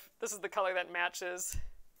 this is the color that matches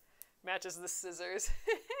the scissors.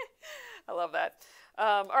 I love that.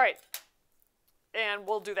 All right, and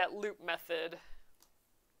we'll do that loop method,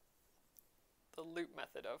 the loop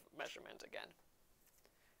method of measurement again.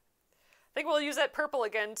 I think we'll use that purple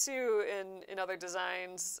again too in other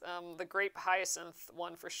designs. The grape hyacinth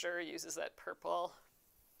one for sure uses that purple.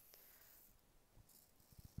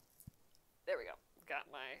 There we go. Got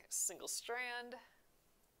my single strand.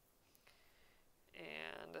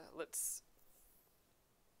 And let's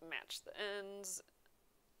match the ends.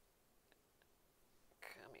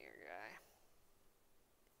 Come here, guy.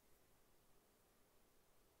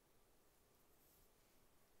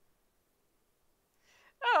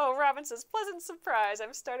 Oh, Robin says, pleasant surprise.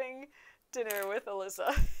 I'm starting dinner with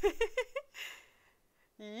Alyssa.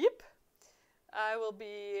 Yep.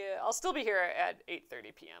 I'll still be here at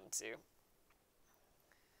 8:30 p.m. too.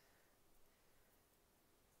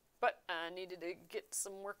 But I needed to get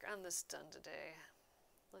some work on this done today.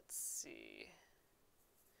 Let's see.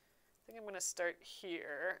 I think I'm going to start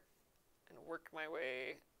here and work my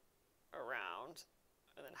way around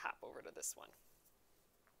and then hop over to this one.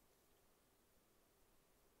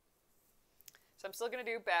 So I'm still going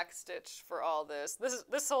to do back stitch for all this.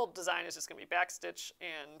 This whole design is just going to be back stitch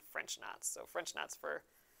and French knots. So French knots for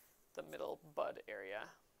the middle bud area.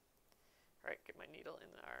 All right, get my needle in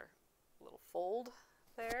our little fold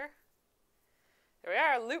there. There we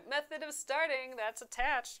are, loop method of starting. That's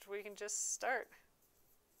attached. We can just start.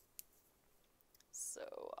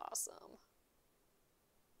 So awesome.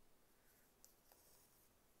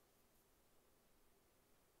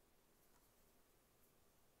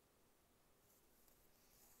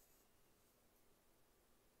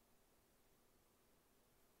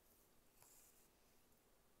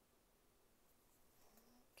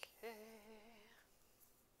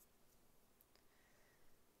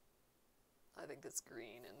 I think this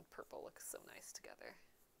green and purple looks so nice together.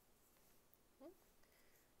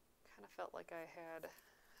 Kind of felt like I had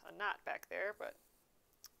a knot back there, but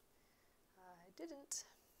I didn't.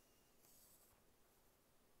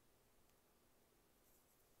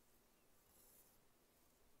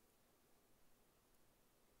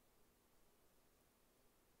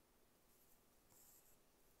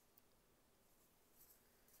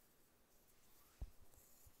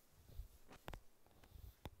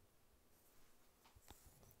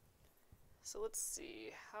 So let's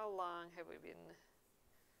see, how long have we been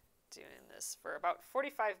doing this? For about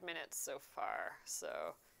 45 minutes so far.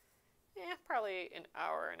 So yeah, probably an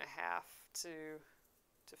hour and a half to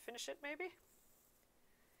finish it maybe.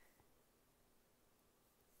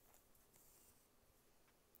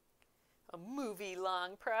 A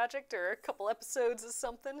movie-long project or a couple episodes of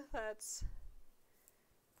something. That's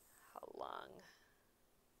how long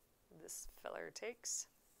this feller takes.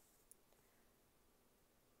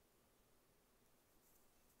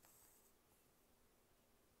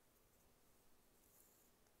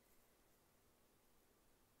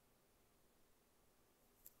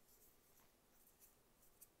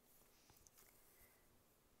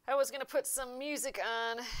 I was going to put some music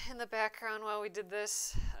on in the background while we did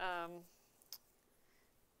this,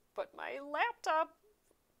 but my laptop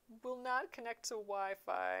will not connect to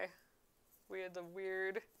Wi-Fi. We had the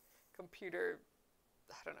weird computer,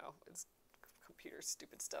 I don't know, it's computer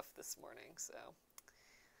stupid stuff this morning, so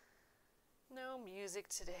no music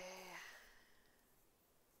today.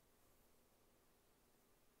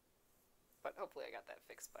 But hopefully I got that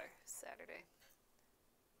fixed by Saturday.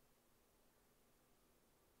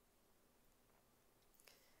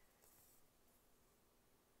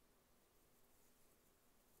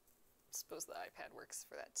 Suppose the iPad works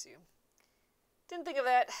for that too. Didn't think of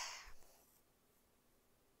that.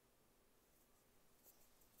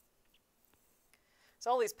 So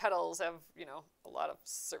all these petals have, you know, a lot of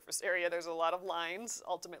surface area. There's a lot of lines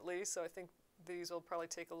ultimately, so I think these will probably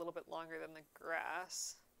take a little bit longer than the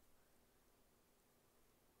grass.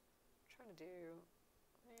 I'm trying to do,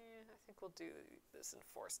 I think we'll do this in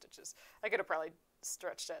 4 stitches. I could have probably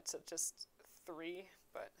stretched that to just 3,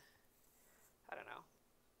 but I don't know.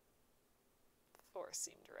 4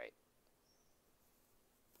 seemed right.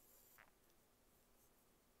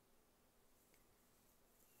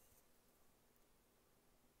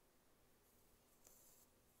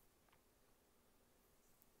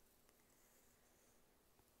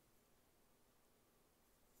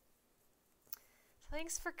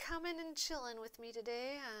 Thanks for coming and chilling with me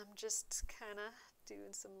today. I'm just kind of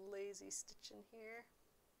doing some lazy stitching here.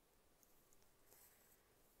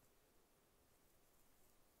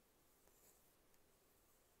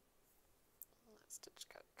 That stitch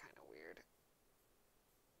got kind of weird.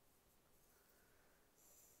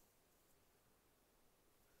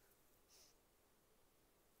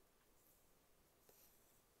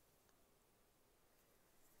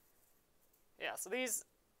 Yeah, so these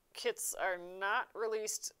kits are not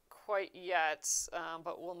released quite yet,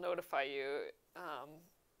 but we'll notify you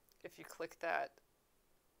if you click that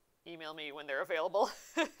email me when they're available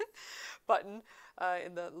button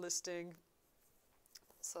in the listing.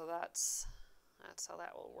 So that's how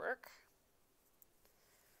that will work.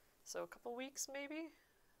 So a couple weeks maybe?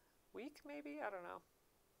 Week maybe? I don't know.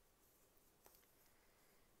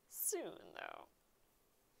 Soon though.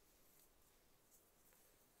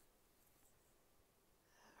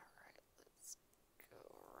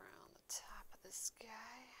 This guy.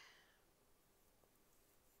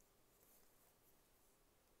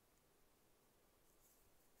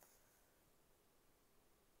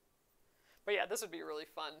 But yeah, this would be really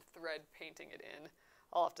fun, thread painting it in.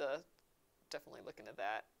 I'll have to definitely look into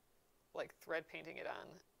that, like thread painting it on.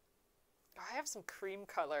 I have some cream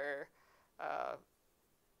color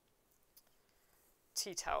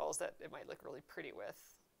tea towels that it might look really pretty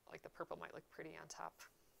with. Like the purple might look pretty on top.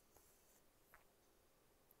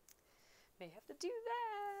 May have to do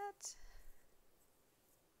that.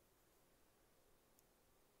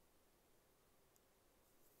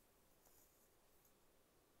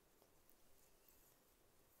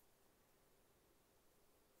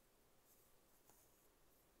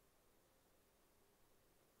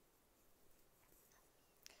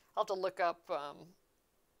 I'll have to look up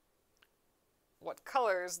what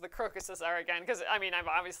colors the crocuses are again, because I mean I'm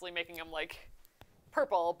obviously making them like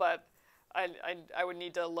purple, but I would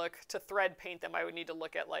need to look, to thread paint them, I would need to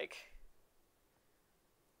look at like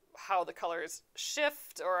how the colors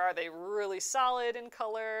shift, or are they really solid in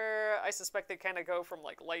color? I suspect they kind of go from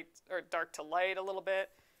like light or dark to light a little bit.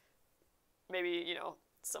 Maybe, you know,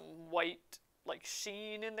 some white like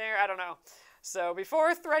sheen in there, I don't know. So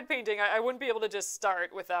before thread painting, I wouldn't be able to just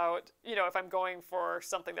start without, you know, if I'm going for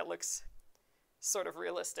something that looks sort of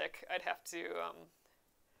realistic, I'd have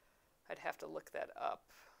to look that up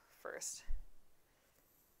first.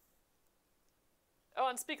 Oh,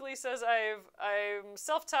 and Speakly says I'm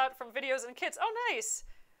self-taught from videos and kits. Oh, nice.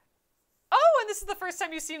 Oh, and this is the first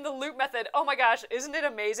time you've seen the loop method. Oh my gosh, isn't it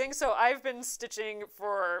amazing? So I've been stitching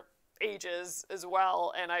for ages as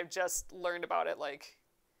well, and I've just learned about it like,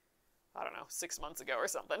 I don't know, 6 months ago or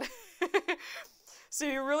something. So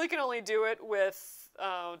you really can only do it with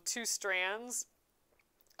 2 strands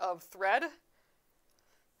of thread.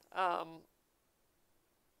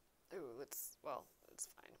 Well, it's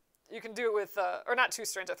fine. You can do it with, or not 2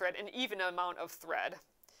 strands of thread, an even amount of thread,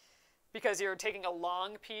 because you're taking a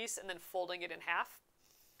long piece and then folding it in half.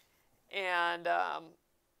 And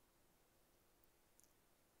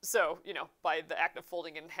so, you know, by the act of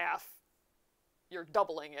folding it in half, you're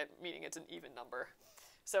doubling it, meaning it's an even number.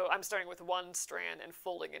 So I'm starting with 1 strand and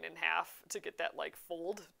folding it in half to get that like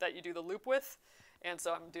fold that you do the loop with. And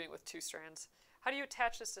so I'm doing it with 2 strands. How do you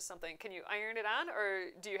attach this to something? Can you iron it on, or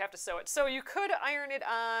do you have to sew it? So you could iron it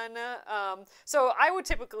on. So I would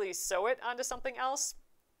typically sew it onto something else.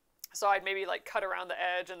 So I'd maybe like cut around the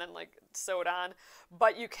edge and then like sew it on.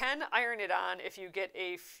 But you can iron it on if you get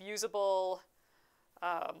a fusible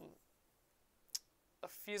a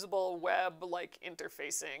fusible web like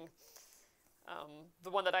interfacing. The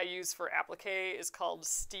one that I use for applique is called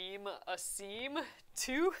Steam a Seam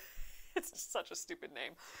 2. It's just such a stupid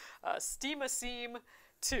name. Steam a Seam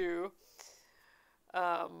 2.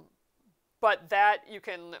 But that you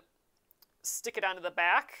can stick it onto the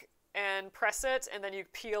back and press it, and then you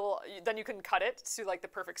can cut it to like the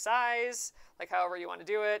perfect size, like however you want to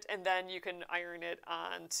do it, and then you can iron it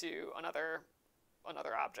onto another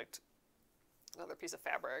object, another piece of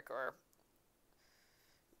fabric or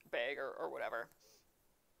bag or whatever.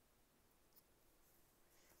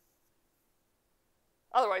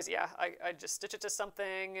 Otherwise, yeah, I just stitch it to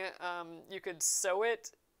something. You could sew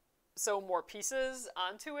more pieces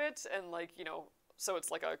onto it, and like, you know, so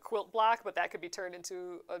it's like a quilt block, but that could be turned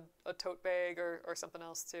into a tote bag or something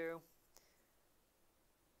else too.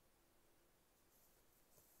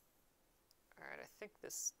 All right, I think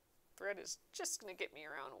this thread is just gonna get me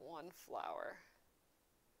around one flower.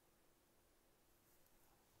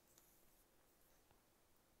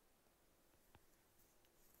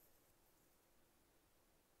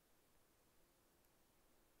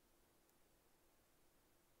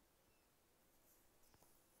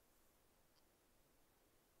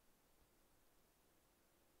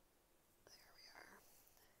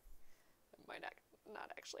 Might not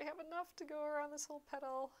actually have enough to go around this whole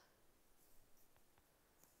petal.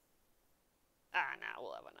 Nah,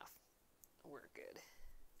 we'll have enough. We're good.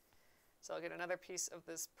 So I'll get another piece of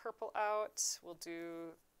this purple out. We'll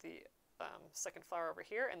do the second flower over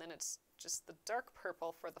here, and then it's just the dark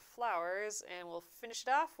purple for the flowers, and we'll finish it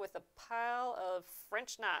off with a pile of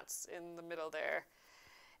French knots in the middle there.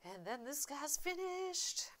 And then this guy's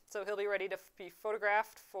finished. So he'll be ready to be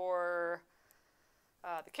photographed for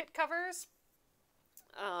the kit covers.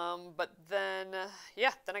 But then,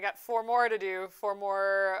 yeah, then I got 4 more to do, 4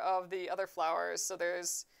 more of the other flowers. So the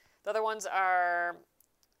other ones are,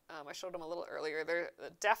 I showed them a little earlier. They're the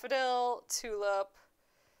daffodil, tulip,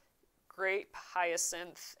 grape,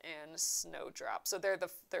 hyacinth, and snowdrop. So they're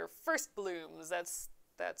their first blooms. That's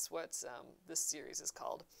what this series is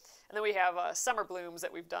called. And then we have summer blooms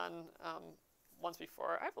that we've done once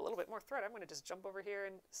before. I have a little bit more thread. I'm going to just jump over here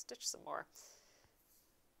and stitch some more.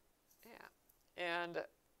 Yeah. And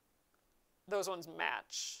those ones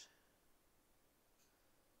match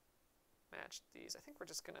these. I think we're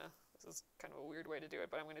just gonna, this is kind of a weird way to do it,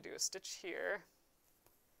 but I'm gonna do a stitch here,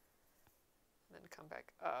 and then come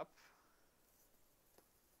back up.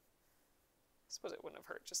 I suppose it wouldn't have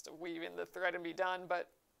hurt just to weave in the thread and be done, but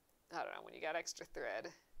I don't know, when you got extra thread,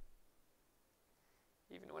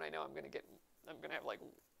 even when I know I'm gonna have like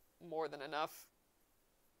more than enough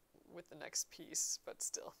with the next piece, but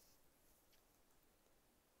still.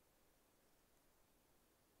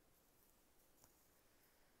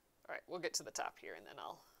 All right, we'll get to the top here and then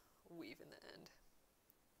I'll weave in the end.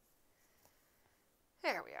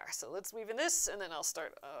 There we are. So let's weave in this and then I'll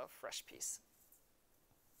start a fresh piece.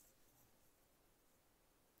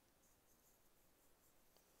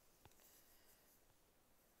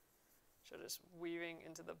 So just weaving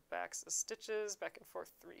into the backs of stitches, back and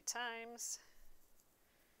forth 3 times.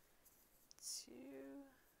 2.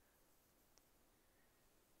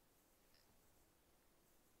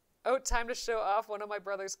 Oh, time to show off one of my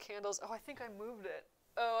brother's candles. Oh, I think I moved it.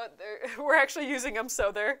 Oh, we're actually using them,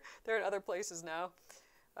 so they're in other places now.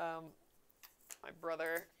 My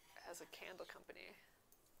brother has a candle company.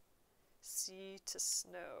 Sea to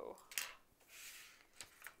Snow.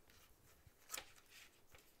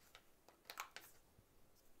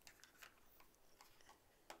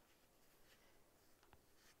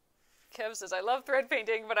 Kev says, I love thread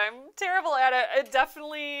painting, but I'm terrible at it. It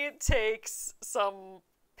definitely takes some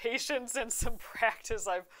patience and some practice.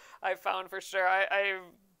 I've found for sure. I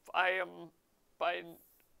am by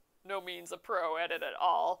no means a pro at it at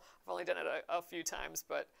all. I've only done it a few times,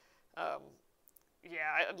 but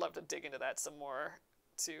yeah, I'd love to dig into that some more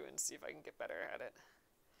too and see if I can get better at it.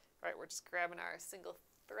 All right, we're just grabbing our single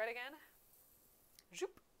thread again.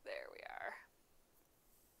 Zoop, there we are.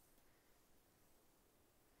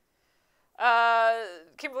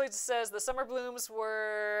 Kimberly says the summer blooms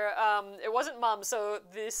were, it wasn't mum, so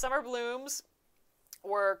the summer blooms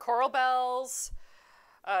were coral bells,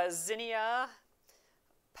 zinnia,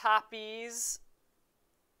 poppies,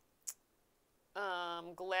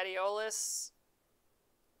 gladiolas,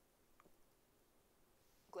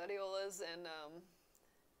 and there's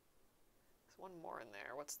one more in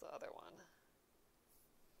there. What's the other one?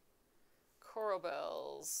 Coral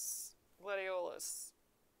bells, gladiolas.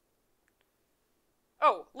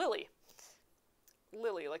 Oh, lily.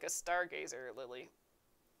 Lily, like a stargazer lily.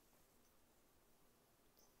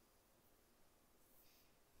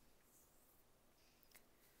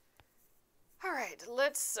 All right,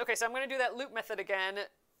 okay, so I'm going to do that loop method again.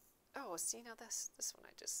 Oh, see, now this one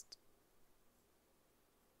I just...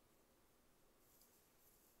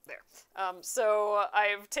 There. So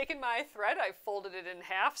I've taken my thread, I've folded it in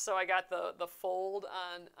half, so I got the fold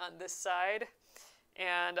on this side,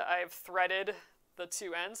 and I've threaded the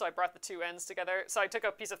two ends, so I brought the two ends together. So I took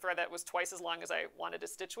a piece of thread that was twice as long as I wanted to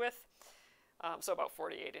stitch with, so about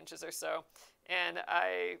 48 inches or so, and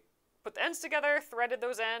I put the ends together, threaded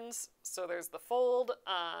those ends, so there's the fold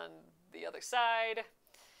on the other side,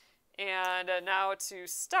 and now to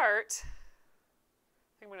start,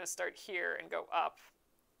 I think I'm going to start here and go up.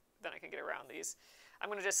 Then I can get around these. I'm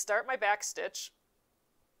going to just start my back stitch.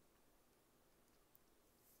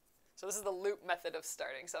 So this is the loop method of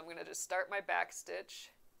starting. So I'm going to just start my back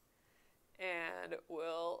stitch, and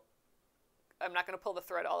I'm not going to pull the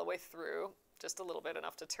thread all the way through, just a little bit,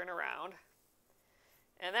 enough to turn around.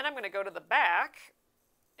 And then I'm going to go to the back,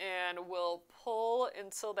 and we'll pull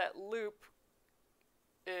until that loop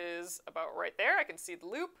is about right there. I can see the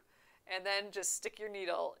loop, and then just stick your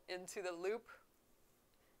needle into the loop,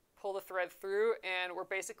 pull the thread through, and we're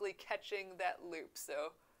basically catching that loop.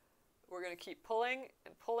 So we're going to keep pulling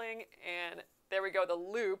and pulling, and there we go. The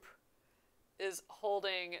loop is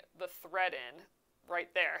holding the thread in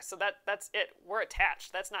right there. So that's it. We're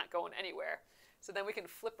attached. That's not going anywhere. So then we can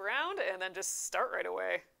flip around and then just start right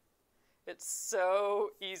away. It's so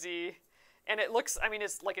easy. And it looks, I mean,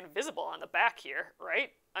 it's like invisible on the back here, right?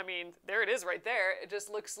 I mean, there it is right there. It just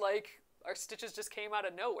looks like our stitches just came out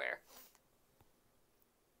of nowhere.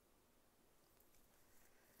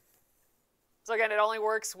 So again, it only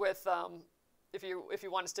works with if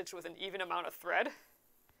you want to stitch with an even amount of thread.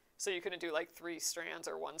 So you couldn't do like 3 strands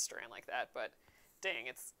or 1 strand like that, but dang,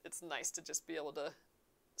 it's nice to just be able to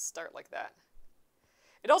start like that.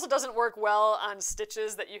 It also doesn't work well on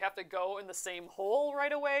stitches that you have to go in the same hole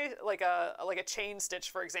right away, like a chain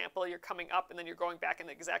stitch, for example. You're coming up and then you're going back in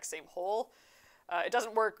the exact same hole. It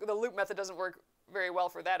doesn't work. The loop method doesn't work very well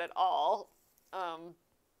for that at all.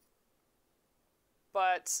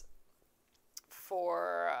 But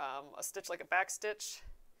for a stitch like a back stitch,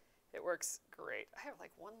 it works great. I have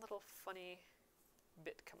like one little funny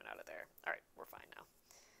bit coming out of there. All right, we're fine now.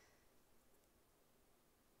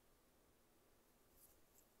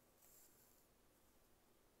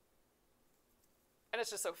 And it's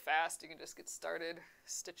just so fast, you can just get started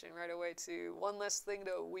stitching right away too. One less thing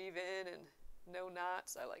to weave in and no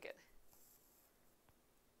knots. I like it.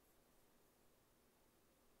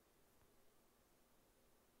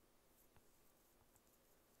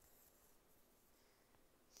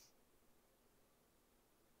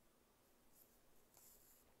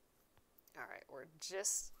 All right, we're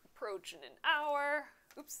just approaching an hour.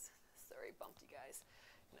 Oops, sorry, bumped you guys.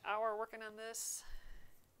 An hour working on this.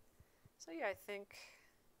 So yeah, I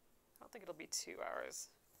don't think it'll be 2 hours.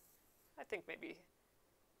 I think maybe,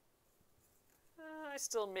 I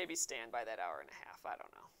still maybe stand by that hour and a half. I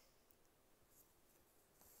don't know.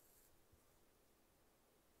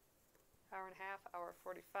 Hour and a half, hour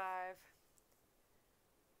 45.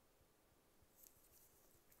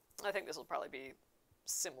 I think this will probably be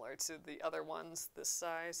similar to the other ones this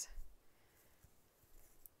size.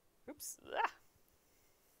 Oops, ah.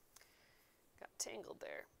 Got tangled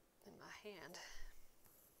there in my hand.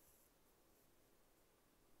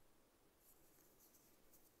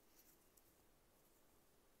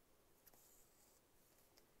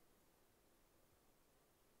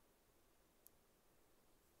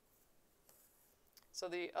 So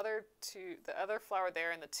the other flower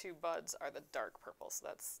there and the 2 buds are the dark purple, so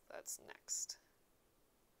that's next.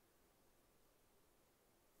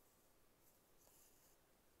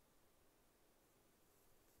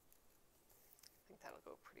 I think that'll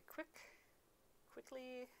go pretty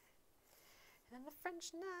quickly. And then the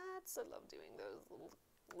French knots, I love doing those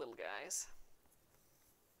little guys.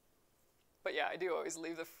 But yeah, I do always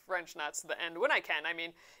leave the French knots to the end when I can. I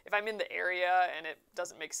mean, if I'm in the area and it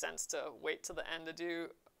doesn't make sense to wait till the end to do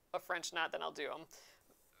a French knot, then I'll do them.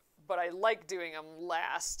 But I like doing them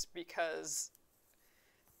last because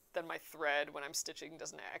then my thread, when I'm stitching,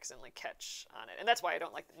 doesn't accidentally catch on it. And that's why I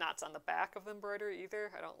don't like the knots on the back of the embroidery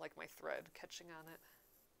either. I don't like my thread catching on it.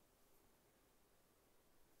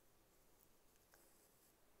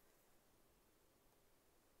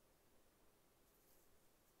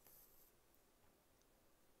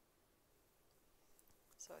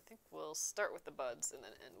 So I think we'll start with the buds and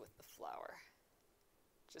then end with the flower.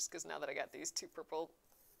 Just because now that I got these 2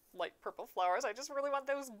 light purple flowers, I just really want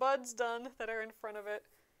those buds done that are in front of it.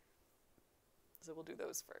 So we'll do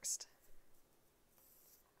those first.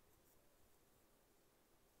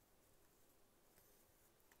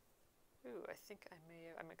 Ooh, I think I may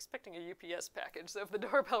have, I'm expecting a UPS package, so if the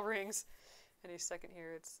doorbell rings any second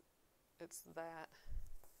here, it's that.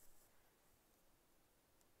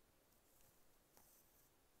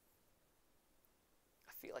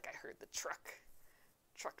 I feel like I heard the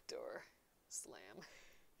truck door slam.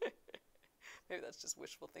 Maybe that's just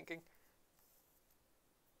wishful thinking.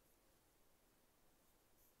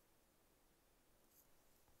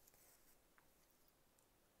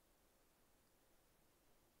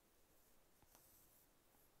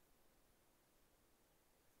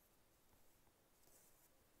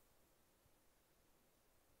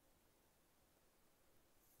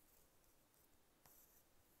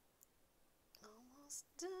 Almost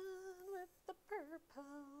done with the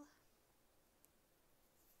purple.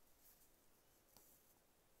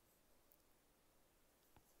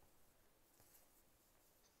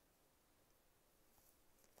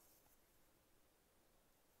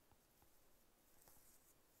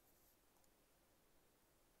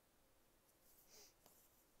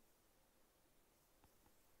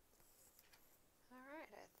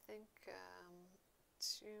 Alright, I think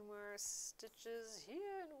 2 more stitches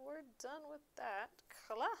here and we're done with that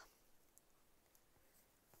color.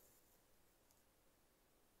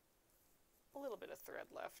 A little bit of thread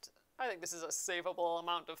left. I think this is a savable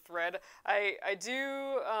amount of thread. I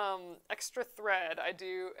do extra thread. I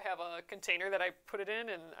do have a container that I put it in,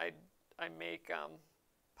 and I make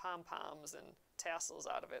pom-poms and tassels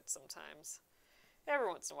out of it sometimes. Every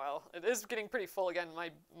once in a while. It is getting pretty full again,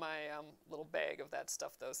 my little bag of that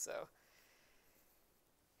stuff though, so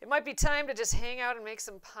it might be time to just hang out and make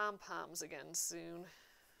some pom-poms again soon.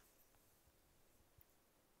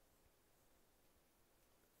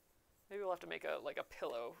 Maybe we'll have to make a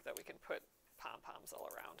pillow that we can put pom-poms all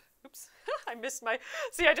around. Oops, I missed my,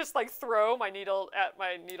 see, I just like throw my needle at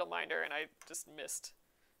my needle minder and I just missed,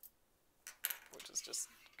 which is just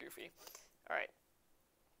goofy. All right.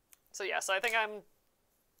 So yeah, so I think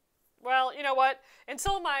well, you know what?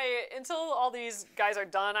 Until all these guys are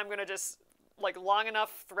done, I'm gonna just, like, long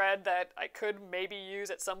enough thread that I could maybe use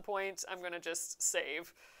at some point, I'm gonna just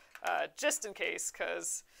save, just in case,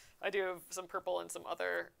 because I do have some purple and some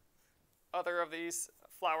other of these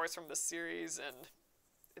flowers from this series, and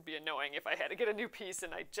it'd be annoying if I had to get a new piece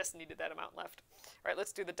and I just needed that amount left. All right,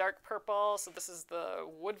 let's do the dark purple. So this is the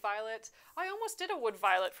wood violet. I almost did a wood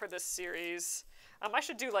violet for this series. I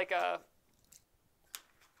should do like a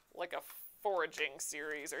foraging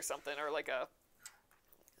series or something, or like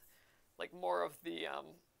more of the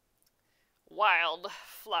wild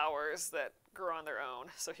flowers that grow on their own.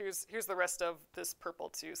 So here's the rest of this purple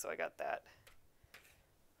too. So I got that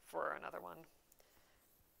for another one.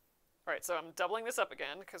 All right, so I'm doubling this up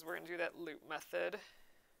again because we're gonna do that loop method.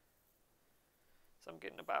 So I'm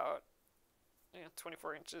getting about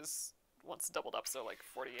 24 inches once doubled up, so like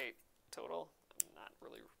 48 total. I'm not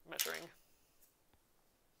really measuring.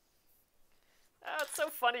 Oh, it's so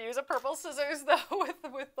fun to use a purple scissors though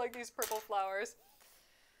with like these purple flowers.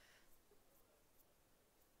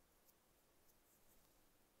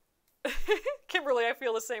 Kimberly, I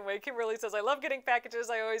feel the same way. Kimberly says, I love getting packages.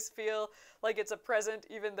 I always feel like it's a present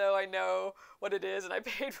even though I know what it is and I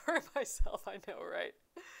paid for it myself. I know, right?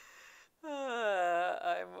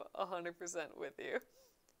 I'm 100% with you.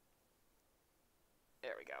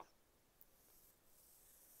 There we go.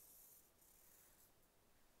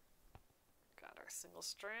 Got our single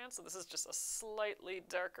strand. So this is just a slightly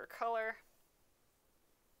darker color.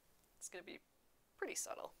 It's going to be pretty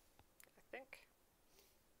subtle, I think.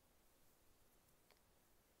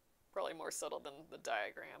 Probably more subtle than the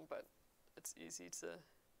diagram, but it's easy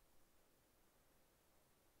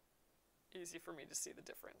for me to see the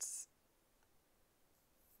difference.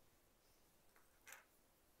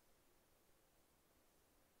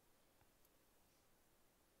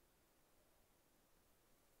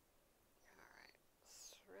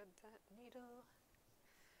 Thread that needle.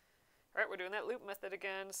 All right, we're doing that loop method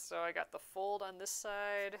again. So I got the fold on this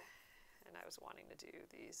side, and I was wanting to do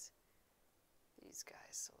these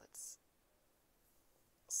guys. So let's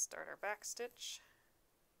start our back stitch.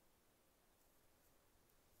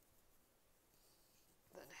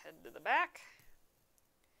 Then head to the back.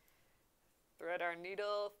 Thread our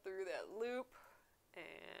needle through that loop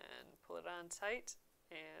and pull it on tight.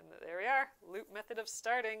 And there we are. Loop method of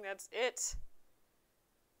starting. That's it.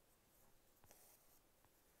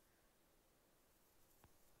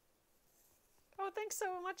 Oh, thanks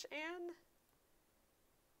so much, Anne.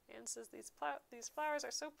 Anne says these flowers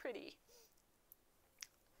are so pretty.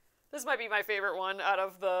 This might be my favorite one out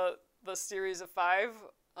of the series of 5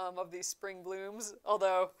 of these spring blooms,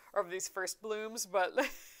 or of these first blooms, but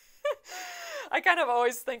I kind of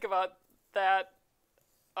always think about that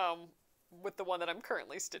with the one that I'm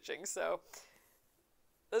currently stitching. So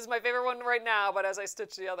this is my favorite one right now, but as I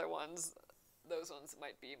stitch the other ones, those ones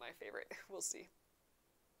might be my favorite. We'll see.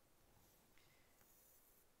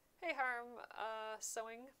 Hey, Harm,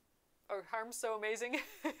 sewing, or Harm So Amazing.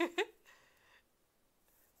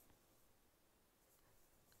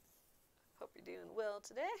 Hope you're doing well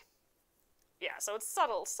today. Yeah, so it's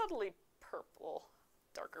subtly purple,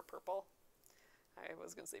 darker purple. I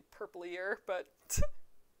was gonna say purplier, but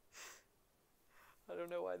I don't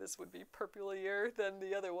know why this would be purplier than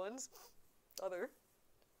the other ones, other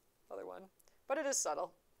one, but it is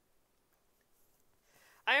subtle.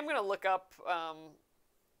 I am gonna look up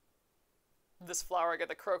this flower, get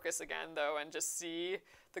the crocus again though, and just see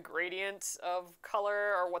the gradient of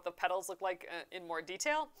color or what the petals look like in more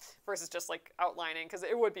detail versus just like outlining, because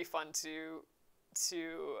it would be fun to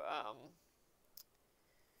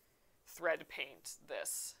thread paint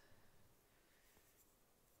this.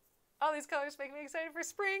 All these colors make me excited for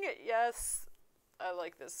spring. Yes, I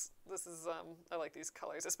like this. This is I like these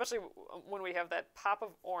colors, especially when we have that pop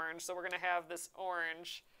of orange. So we're gonna have this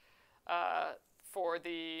orange for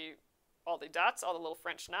all the dots, all the little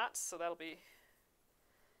French knots. So that'll be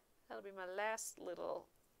my last little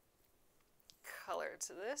color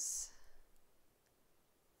to this.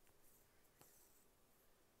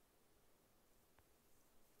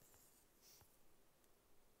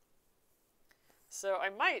 So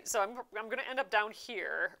I'm going to end up down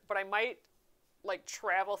here, but I might like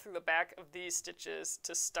travel through the back of these stitches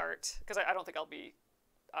to start, because I don't think I'll be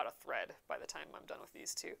out of thread by the time I'm done with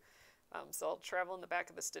these two. So I'll travel in the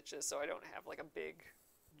back of the stitches so I don't have like a big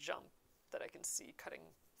jump that I can see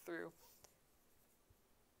cutting through.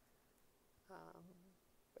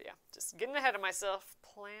 But yeah, just getting ahead of myself,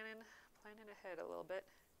 planning ahead a little bit.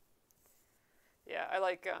 Yeah, I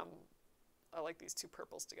like these two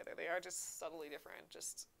purples together. They are just subtly different,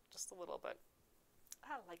 just a little bit.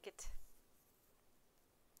 I like it.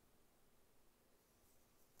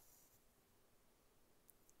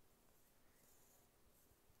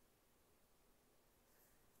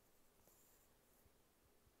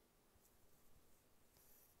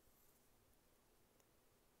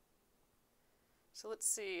 So let's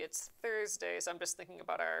see, it's Thursday, so I'm just thinking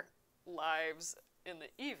about our lives in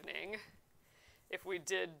the evening. If we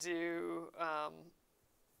did do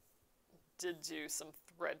some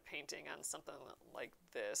thread painting on something like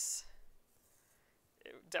this,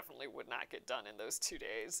 it definitely would not get done in those 2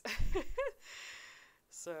 days.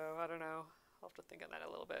 So I don't know. I'll have to think on that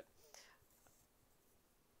a little bit.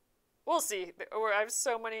 We'll see. I have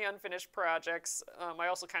so many unfinished projects. I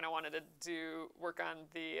also kind of wanted to work on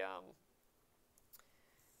the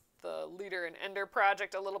leader and ender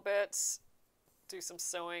project a little bit. Do some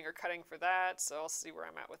sewing or cutting for that, so I'll see where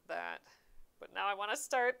I'm at with that. But now I want to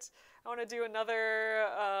do another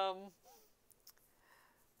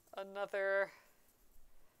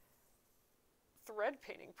thread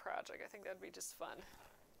painting project. I think that'd be just fun.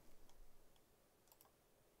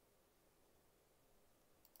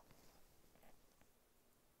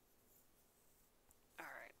 All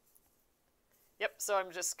right. Yep, so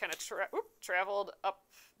I'm just kind of traveled up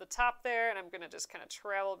the top there, and I'm going to just kind of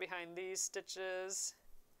travel behind these stitches.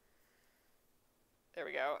 There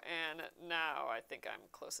we go, and now I think I'm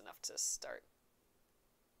close enough to start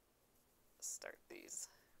these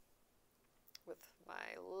with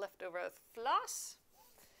my leftover floss.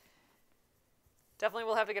 Definitely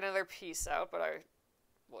will have to get another piece out, but I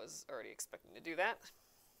was already expecting to do that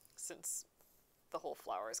since the whole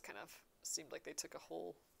flowers kind of seemed like they took a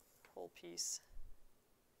whole piece.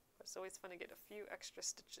 But it's always fun to get a few extra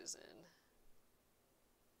stitches in.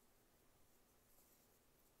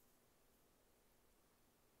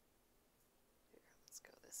 Here, let's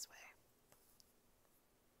go this way.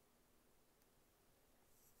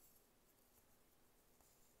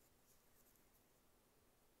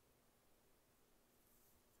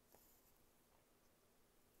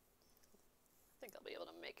 I think I'll be able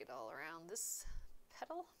to make it all around this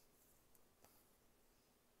petal.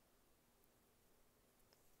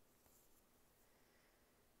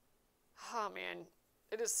 Oh man,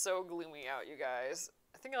 it is so gloomy out, you guys.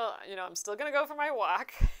 I think I'm still gonna go for my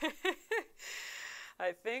walk.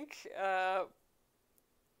 I think, but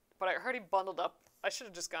I already bundled up. I should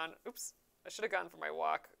have just gone, I should have gone for my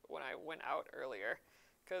walk when I went out earlier,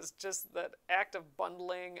 because just that act of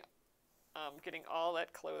bundling, getting all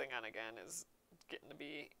that clothing on again is getting to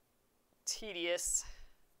be tedious.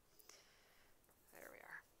 There we are.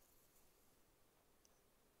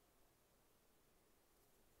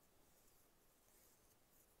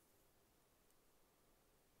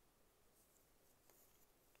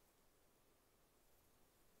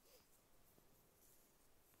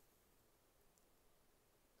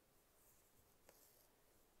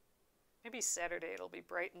 Maybe Saturday it'll be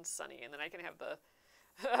bright and sunny, and then I can have the,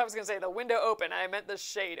 I was going to say the window open. I meant the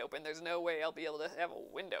shade open. There's no way I'll be able to have a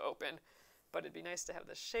window open. But it'd be nice to have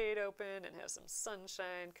the shade open and have some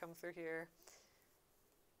sunshine come through here.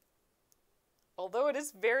 Although it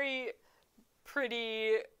is very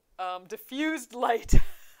pretty diffused light,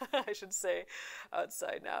 I should say,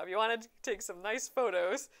 outside now. If you want to take some nice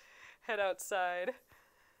photos, head outside.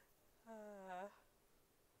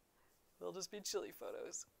 They'll just be chilly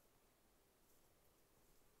photos.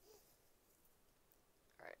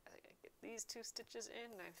 Alright, I think I get these 2 stitches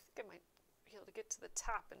in, and I think I might be able to get to the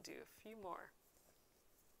top and do a few more.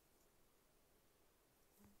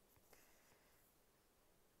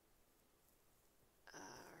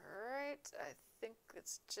 Alright, I think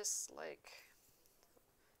it's just like,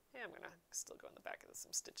 yeah, I'm going to still go in the back of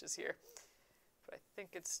some stitches here. But I think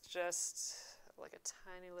it's just like a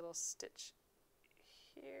tiny little stitch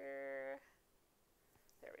here.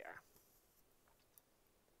 There we are.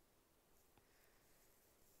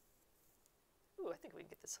 Ooh, I think we can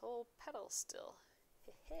get this whole petal still.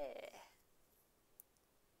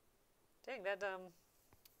 Dang, that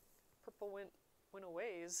purple went a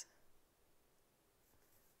ways.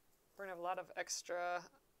 We're gonna have a lot of extra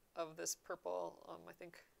of this purple, I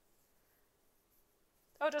think.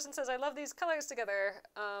 Oh, Justin says, I love these colors together.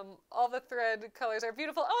 All the thread colors are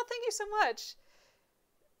beautiful. Oh, thank you so much.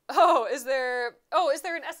 Oh, is there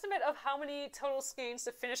an estimate of how many total skeins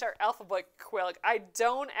to finish our alphabet quilt? I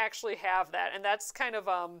don't actually have that, and that's kind of,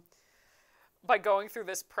 by going through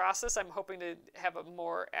this process, I'm hoping to have a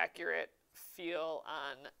more accurate feel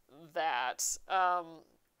on that.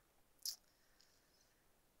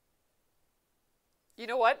 You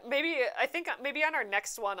know what? I think maybe on our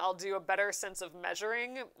next one I'll do a better sense of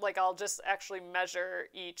measuring. Like I'll just actually measure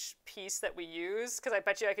each piece that we use, because I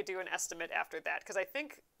bet you I could do an estimate after that. Because I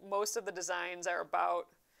think most of the designs are about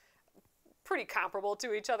pretty comparable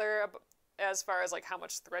to each other as far as like how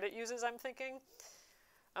much thread it uses, I'm thinking.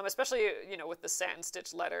 Especially, you know, with the satin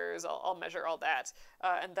stitch letters, I'll measure all that.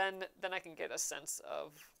 And then I can get a sense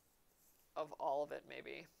of all of it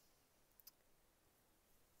maybe.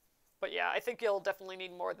 But yeah, I think you'll definitely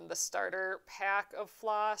need more than the starter pack of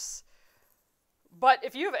floss. But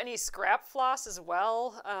if you have any scrap floss as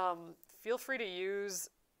well, feel free to use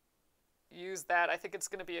that. I think it's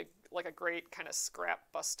going to be like a great kind of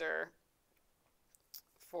scrap buster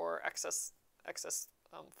for excess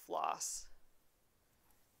floss,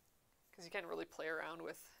 because you can really play around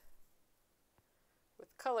with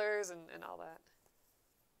colors and all that.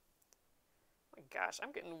 Oh my gosh,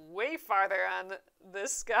 I'm getting way farther on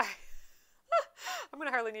this guy. I'm going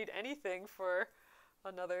to hardly need anything for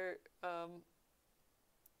another bit.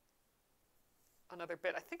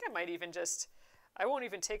 I think I might even I won't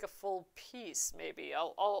even take a full piece maybe.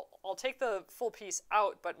 I'll take the full piece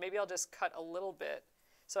out, but maybe I'll just cut a little bit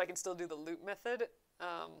so I can still do the loop method.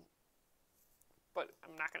 But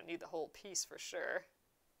I'm not going to need the whole piece for sure,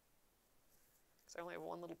 because I only have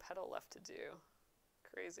one little petal left to do.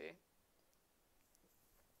 Crazy.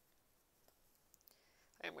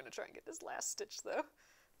 I am going to try and get this last stitch though.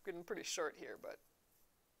 I'm getting pretty short here, but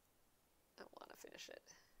I want to finish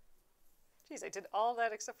it. Geez, I did all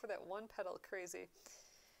that except for that one petal. Crazy.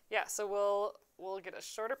 Yeah, so we'll get a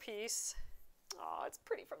shorter piece. Oh, it's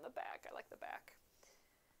pretty from the back. I like the back.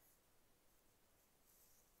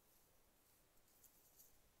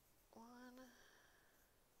 One.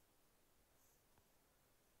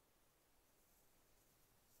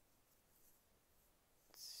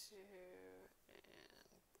 Two. And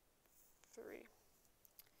 3.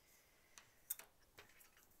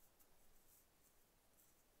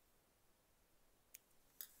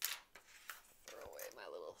 Throw away my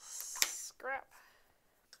little scrap.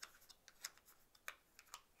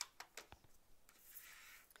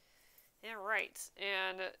 All right,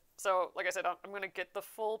 and so like I said, I'm going to get the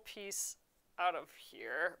full piece out of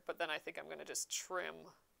here, but then I think I'm going to just trim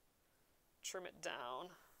it down.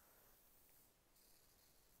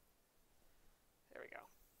 There we go.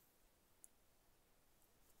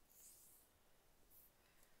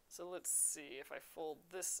 So let's see, if I fold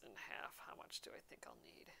this in half, how much do I think I'll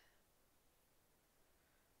need?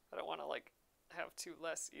 I don't want to like have too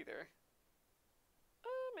less either.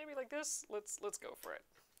 Maybe like this. Let's go for it.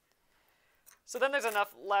 So then there's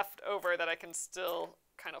enough left over that I can still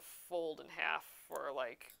kind of fold in half for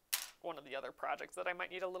like one of the other projects that I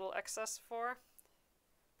might need a little excess for.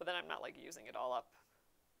 But then I'm not like using it all up.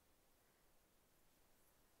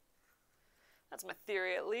 That's my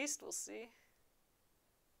theory at least. We'll see.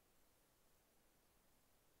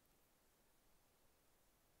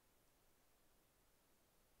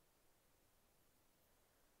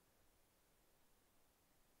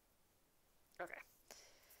 Okay.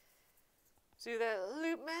 Do that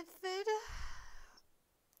loop method.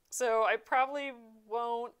 So I probably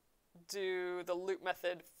won't do the loop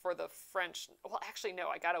method for the French. Well, actually, no.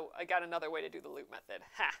 I got another way to do the loop method.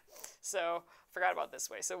 Ha! So forgot about this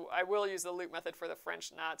way. So I will use the loop method for the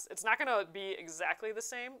French knots. It's not going to be exactly the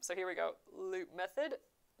same. So here we go. Loop method.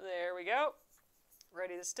 There we go.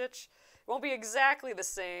 Ready to stitch. It won't be exactly the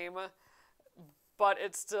same, but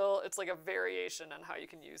it's like a variation on how you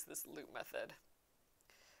can use this loop method.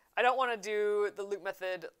 I don't want to do the loop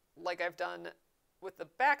method like I've done with the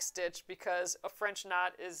back stitch because a French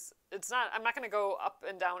knot I'm not going to go up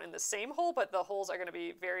and down in the same hole, but the holes are going to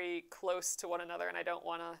be very close to one another, and I don't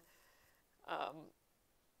want to, I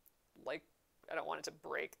don't want it to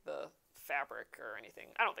break the fabric or anything.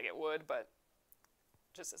 I don't think it would, but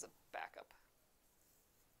just as a backup.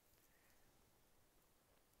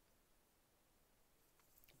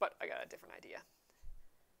 But I got a different idea.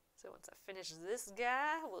 So once I finish this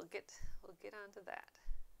guy, we'll get onto that.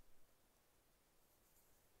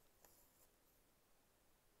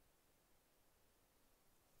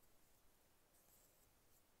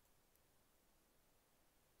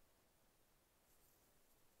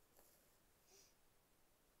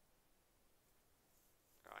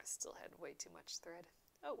 Oh, I still had way too much thread.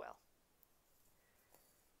 Oh well.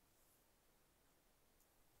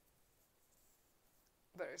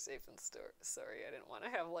 Better safe than sorry. I didn't want to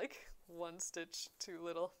have like one stitch too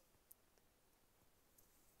little.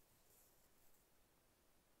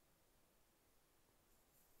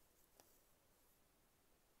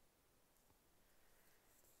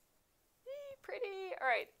 Pretty. All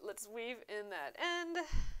right, let's weave in that end.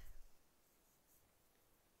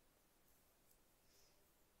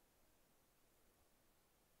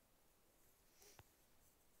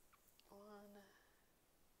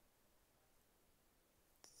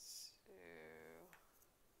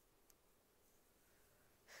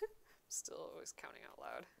 Still always counting out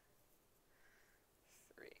loud.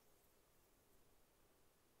 3.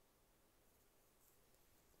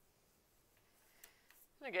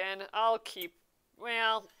 Again, I'll keep,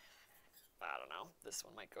 well, I don't know. This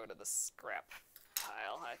one might go to the scrap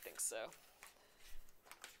pile. I think so.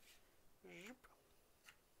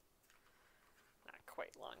 Not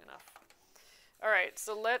quite long enough. All right,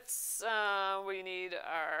 so let's, we need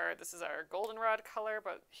this is our goldenrod color,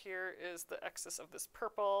 but here is the excess of this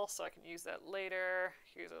purple, so I can use that later.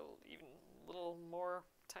 Here's even a little more,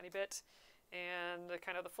 tiny bit, and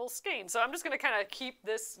kind of the full skein. So I'm just gonna kind of keep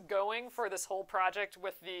this going for this whole project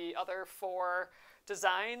with the other 4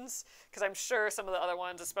 designs, because I'm sure some of the other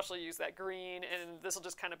ones especially use that green, and this will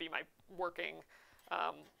just kind of be my working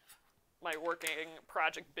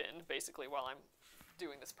project bin, basically, while I'm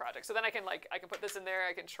doing this project. So then I can put this in there,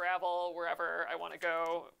 I can travel wherever I want to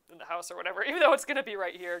go in the house or whatever, even though it's going to be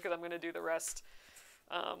right here because I'm going to do the rest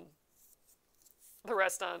of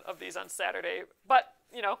these on Saturday. But,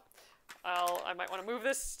 you know, I might want to move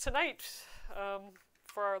this tonight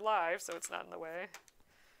for our live so it's not in the way.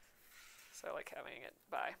 So I like having it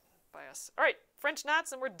by us. All right, French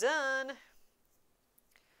knots, and we're done.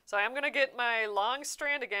 So I am going to get my long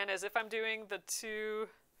strand again as if I'm doing the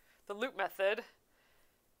loop method.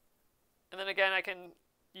 And then again, I can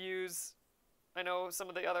use, I know some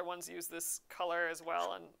of the other ones use this color as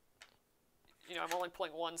well, and you know, I'm only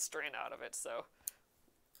pulling one strand out of it, so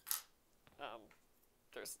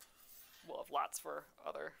we'll have lots for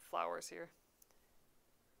other flowers here.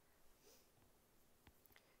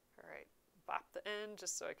 All right, bop the end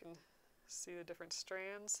just so I can see the different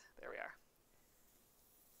strands. There we are.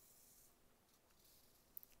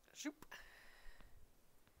 Shoop.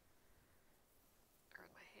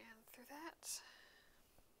 That.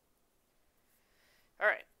 All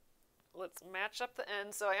right, let's match up the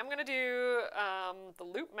ends. So I am going to do the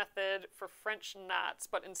loop method for French knots,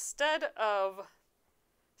 but instead of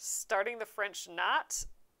starting the French knot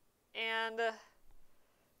and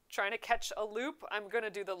trying to catch a loop, I'm going to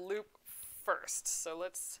do the loop first. So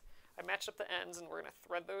I matched up the ends, and we're going to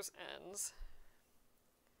thread those ends.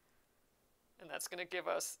 And that's going to give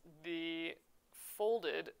us the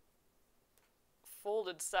folded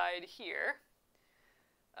side here.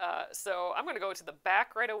 So I'm going to go to the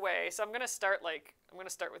back right away. So I'm going to start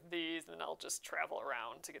with these, and then I'll just travel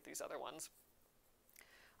around to get these other ones.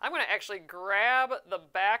 I'm going to actually grab the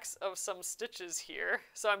backs of some stitches here.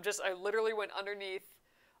 So I literally went underneath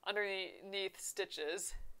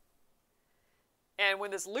stitches. And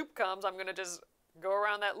when this loop comes, I'm going to just go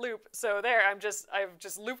around that loop. So there, I've just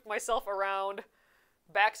looped myself around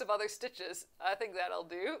backs of other stitches. I think that'll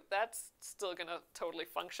do. That's still gonna totally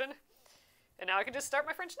function. And now I can just start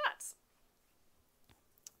my French knots.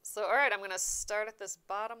 So, all right, I'm going to start at this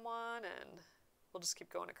bottom one, and we'll just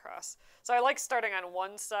keep going across. So I like starting on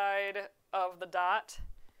one side of the dot,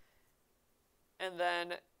 and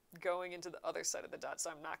then going into the other side of the dot, so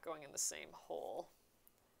I'm not going in the same hole.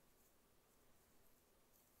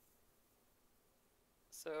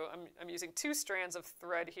 So I'm using 2 strands of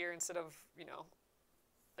thread here instead of, you know,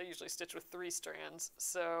 I usually stitch with 3 strands.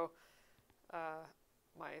 So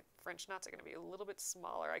my French knots are going to be a little bit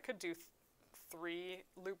smaller. I could do 3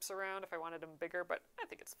 loops around if I wanted them bigger, but I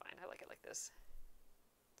think it's fine. I like it like this.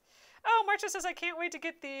 Oh, Marcia says, I can't wait to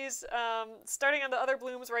get these. Starting on the other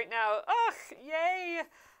blooms right now. Ugh, yay!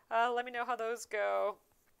 Let me know how those go.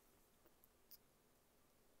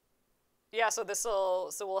 Yeah, so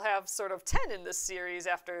we'll have sort of 10 in this series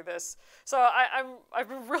after this. So I've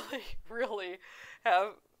really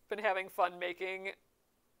have been having fun making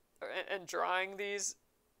and drawing these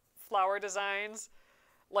flower designs.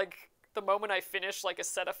 Like the moment I finish like a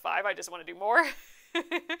set of 5, I just want to do more.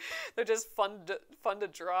 They're just fun to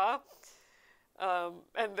draw.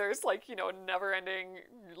 And there's like, you know, never ending,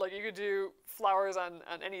 like you could do flowers on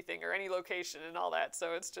anything or any location and all that.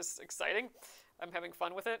 So it's just exciting. I'm having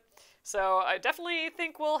fun with it. So I definitely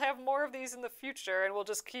think we'll have more of these in the future, and we'll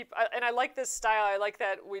just keep, and I like this style. I like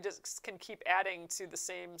that we just can keep adding to the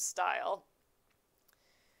same style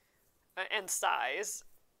and size.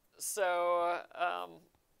 So,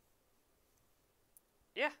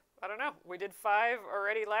 yeah, I don't know. We did 5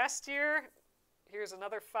 already last year. Here's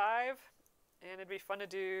another 5, and it'd be fun to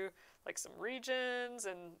do like some regions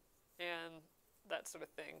and that sort of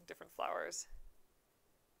thing, different flowers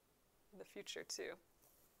in the future too.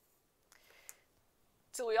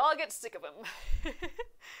 Till we all get sick of them.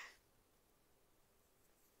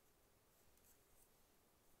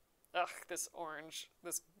 Ugh, this orange,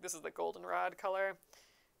 this is the goldenrod color.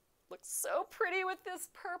 Looks so pretty with this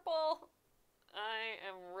purple. I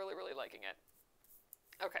am really liking it.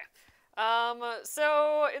 Okay.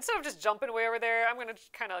 So instead of just jumping way over there, I'm gonna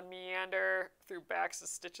kind of meander through backs of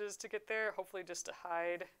stitches to get there, hopefully just to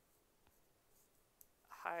hide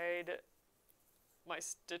my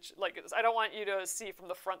stitch. Like, I don't want you to see from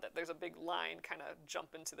the front that there's a big line kind of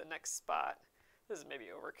jump into the next spot. This is maybe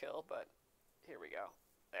overkill, but here we go.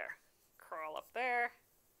 There. Crawl up there.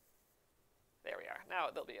 There we are.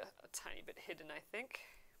 Now they'll be a tiny bit hidden, I think.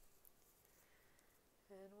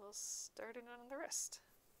 And we'll start it on the rest.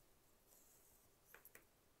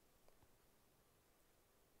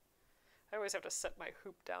 I always have to set my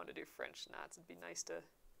hoop down to do French knots. It'd be nice to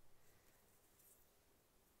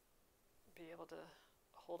be able to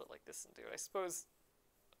hold it like this and do it. I suppose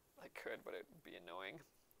I could, but it would be annoying.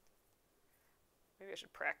 Maybe I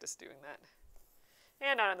should practice doing that.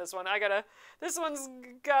 And not on this one. This one's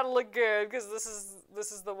gotta look good because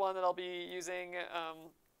this is the one that I'll be using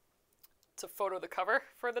to photo the cover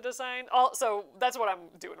for the design. So that's what I'm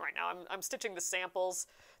doing right now. I'm stitching the samples,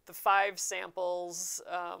 the 5 samples,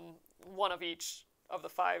 one of each of the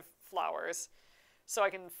 5 flowers, so I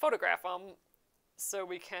can photograph them. So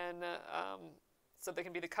we can, so they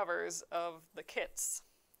can be the covers of the kits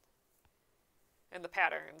and the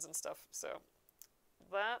patterns and stuff. So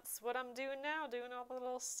that's what I'm doing now, doing all the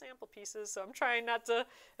little sample pieces. So I'm trying not to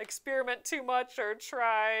experiment too much or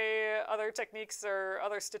try other techniques or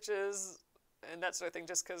other stitches and that sort of thing,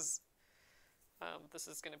 just because this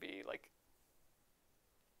is going to be like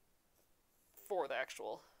for the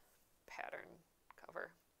actual pattern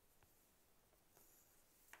cover.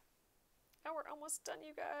 Now we're almost done,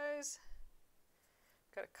 you guys.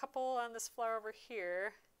 Got a couple on this flower over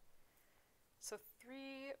here. So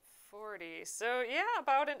 3:40. So yeah,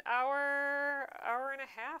 about an hour and a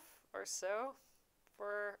half or so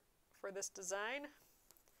for this design.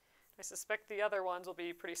 I suspect the other ones will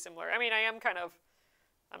be pretty similar. I mean,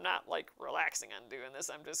 I'm not like relaxing on doing this.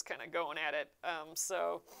 I'm just kind of going at it.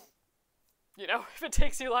 So, you know, if it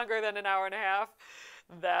takes you longer than an hour and a half,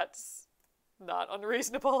 that's not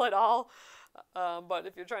unreasonable at all. But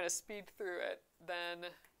if you're trying to speed through it, then,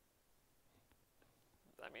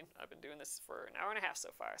 I mean, I've been doing this for an hour and a half so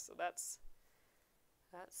far, so that's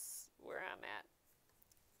where I'm at.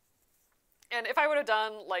 And if I would have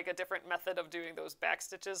done like a different method of doing those back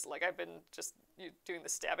stitches, like I've been just doing the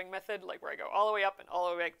stabbing method, like where I go all the way up and all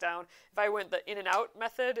the way back down. If I went the in and out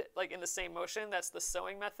method, like in the same motion, that's the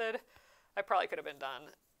sewing method, I probably could have been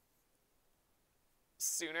done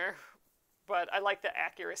sooner. But I like the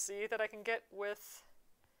accuracy that I can get with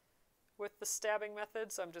the stabbing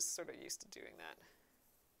method, so I'm just sort of used to doing that.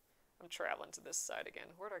 I'm traveling to this side again.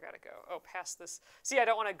 Where do I gotta go? Oh, past this. See, I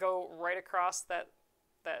don't want to go right across that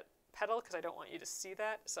petal because I don't want you to see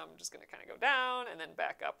that, so I'm just going to kind of go down and then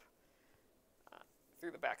back up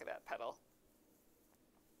through the back of that petal.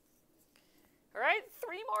 All right,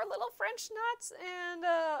 3 more little French knots, and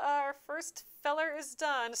our first feller is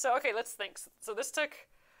done. So, okay, let's think. So this took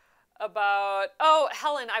about, oh,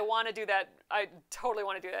 Helen, I want to do that. I totally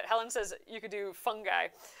want to do that. Helen says you could do fungi.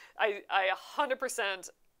 I 100%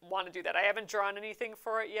 want to do that. I haven't drawn anything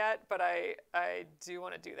for it yet, but I do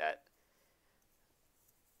want to do that.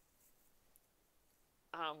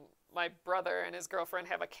 My brother and his girlfriend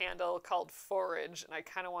have a candle called Forage, and I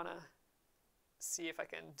kind of want to see if I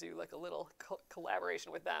can do like a little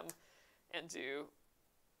collaboration with them and do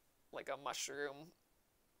like a mushroom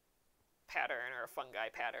pattern or a fungi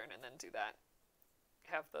pattern, and then do that.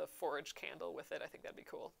 Have the Forage candle with it. I think that'd be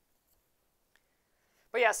cool.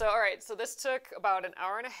 But yeah, so all right, so this took about an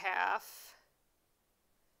hour and a half.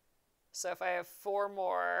 So if I have 4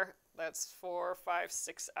 more, that's 4, 5,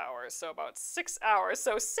 6 hours. So about 6 hours.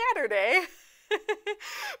 So Saturday,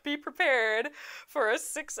 be prepared for a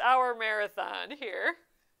 6-hour marathon here.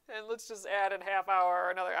 And let's just add a half hour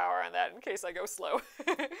or another hour on that in case I go slow.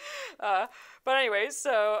 But anyway,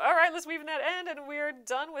 so all right, let's weave in that end, and we're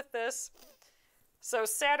done with this. So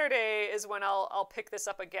Saturday is when I'll pick this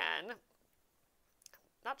up again.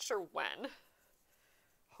 Not sure when.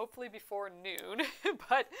 Hopefully before noon,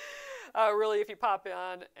 but really, if you pop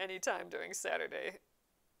on anytime during Saturday,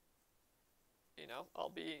 you know, I'll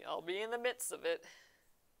be in the midst of it.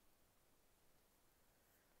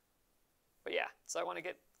 But yeah, so I want to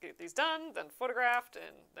get these done, then photographed,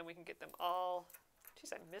 and then we can get them all.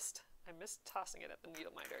 Jeez, I missed tossing it at the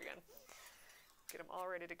needle minder again. Get them all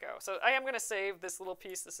ready to go. So I am going to save this little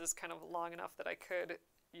piece. This is kind of long enough that I could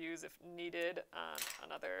use if needed on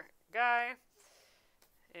another guy.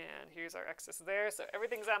 And here's our excess there. So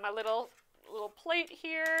everything's on my little plate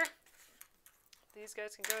here. These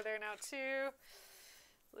guys can go there now too.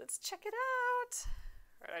 Let's check it out.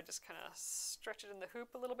 All right, I just kind of stretch it in the hoop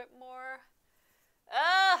a little bit more.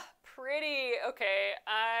 Ah, pretty. Okay,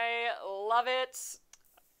 I love it.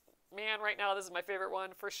 Man, right now this is my favorite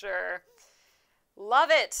one for sure. Love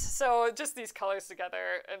it. So just these colors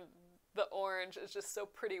together, and the orange is just so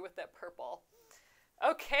pretty with that purple.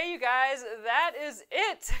 Okay, you guys, that is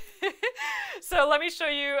it. So let me show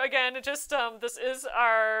you again, just this is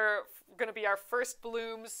going to be our first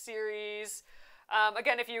Blooms series.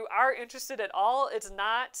 Again, if you are interested at all, it's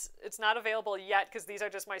not available yet because these are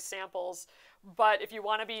just my samples. But if you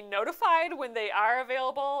want to be notified when they are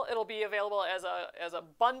available, it'll be available as a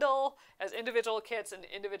bundle, as individual kits and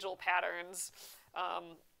individual patterns.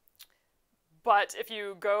 But if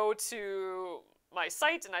you go to my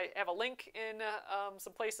site, and I have a link in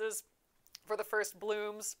some places for the first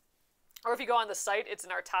Blooms, or if you go on the site, it's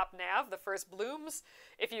in our top nav, the first Blooms.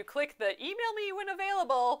 If you click the email me when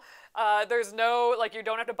available, there's no, like, you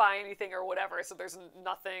don't have to buy anything or whatever, so there's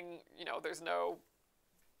nothing, you know, there's no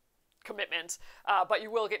commitment, but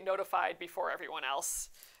you will get notified before everyone else.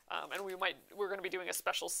 And we're going to be doing a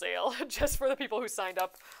special sale just for the people who signed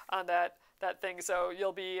up on that thing, so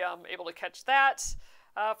you'll be able to catch that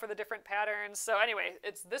for the different patterns. So anyway,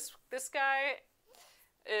 it's this guy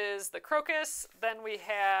is the crocus. Then we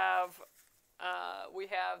have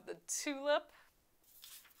the tulip.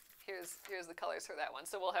 Here's the colors for that one.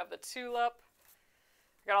 So we'll have the tulip.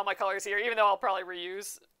 I got all my colors here, even though I'll probably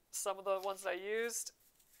reuse some of the ones that I used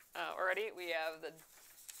already. We have the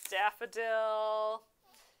daffodil.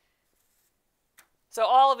 So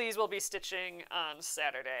all of these will be stitching on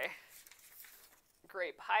Saturday.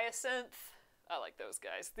 Grape hyacinth. I like those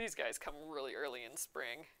guys. These guys come really early in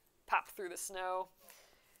spring. Pop through the snow.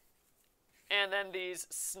 And then these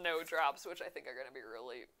snowdrops, which I think are going to be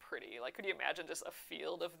really pretty. Like, could you imagine just a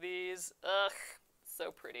field of these? Ugh,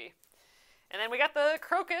 so pretty. And then we got the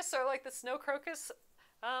crocus, or like the snow crocus,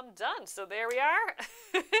 done. So there we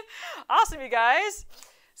are. Awesome, you guys.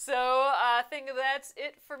 So I think that's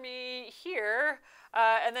it for me here.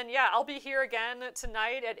 And then, yeah, I'll be here again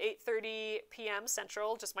tonight at 8:30 p.m.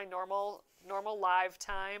 Central, just my normal live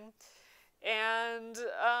time. And,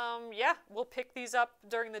 yeah, we'll pick these up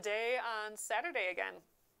during the day on Saturday again.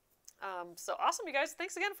 So awesome, you guys.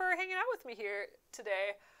 Thanks again for hanging out with me here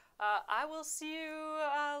today. I will see you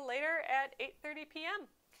later at 8:30 p.m.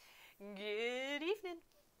 Good evening.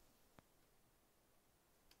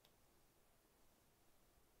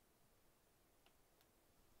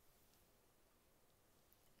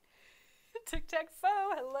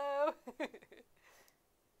 Tic-tac-faux, hello.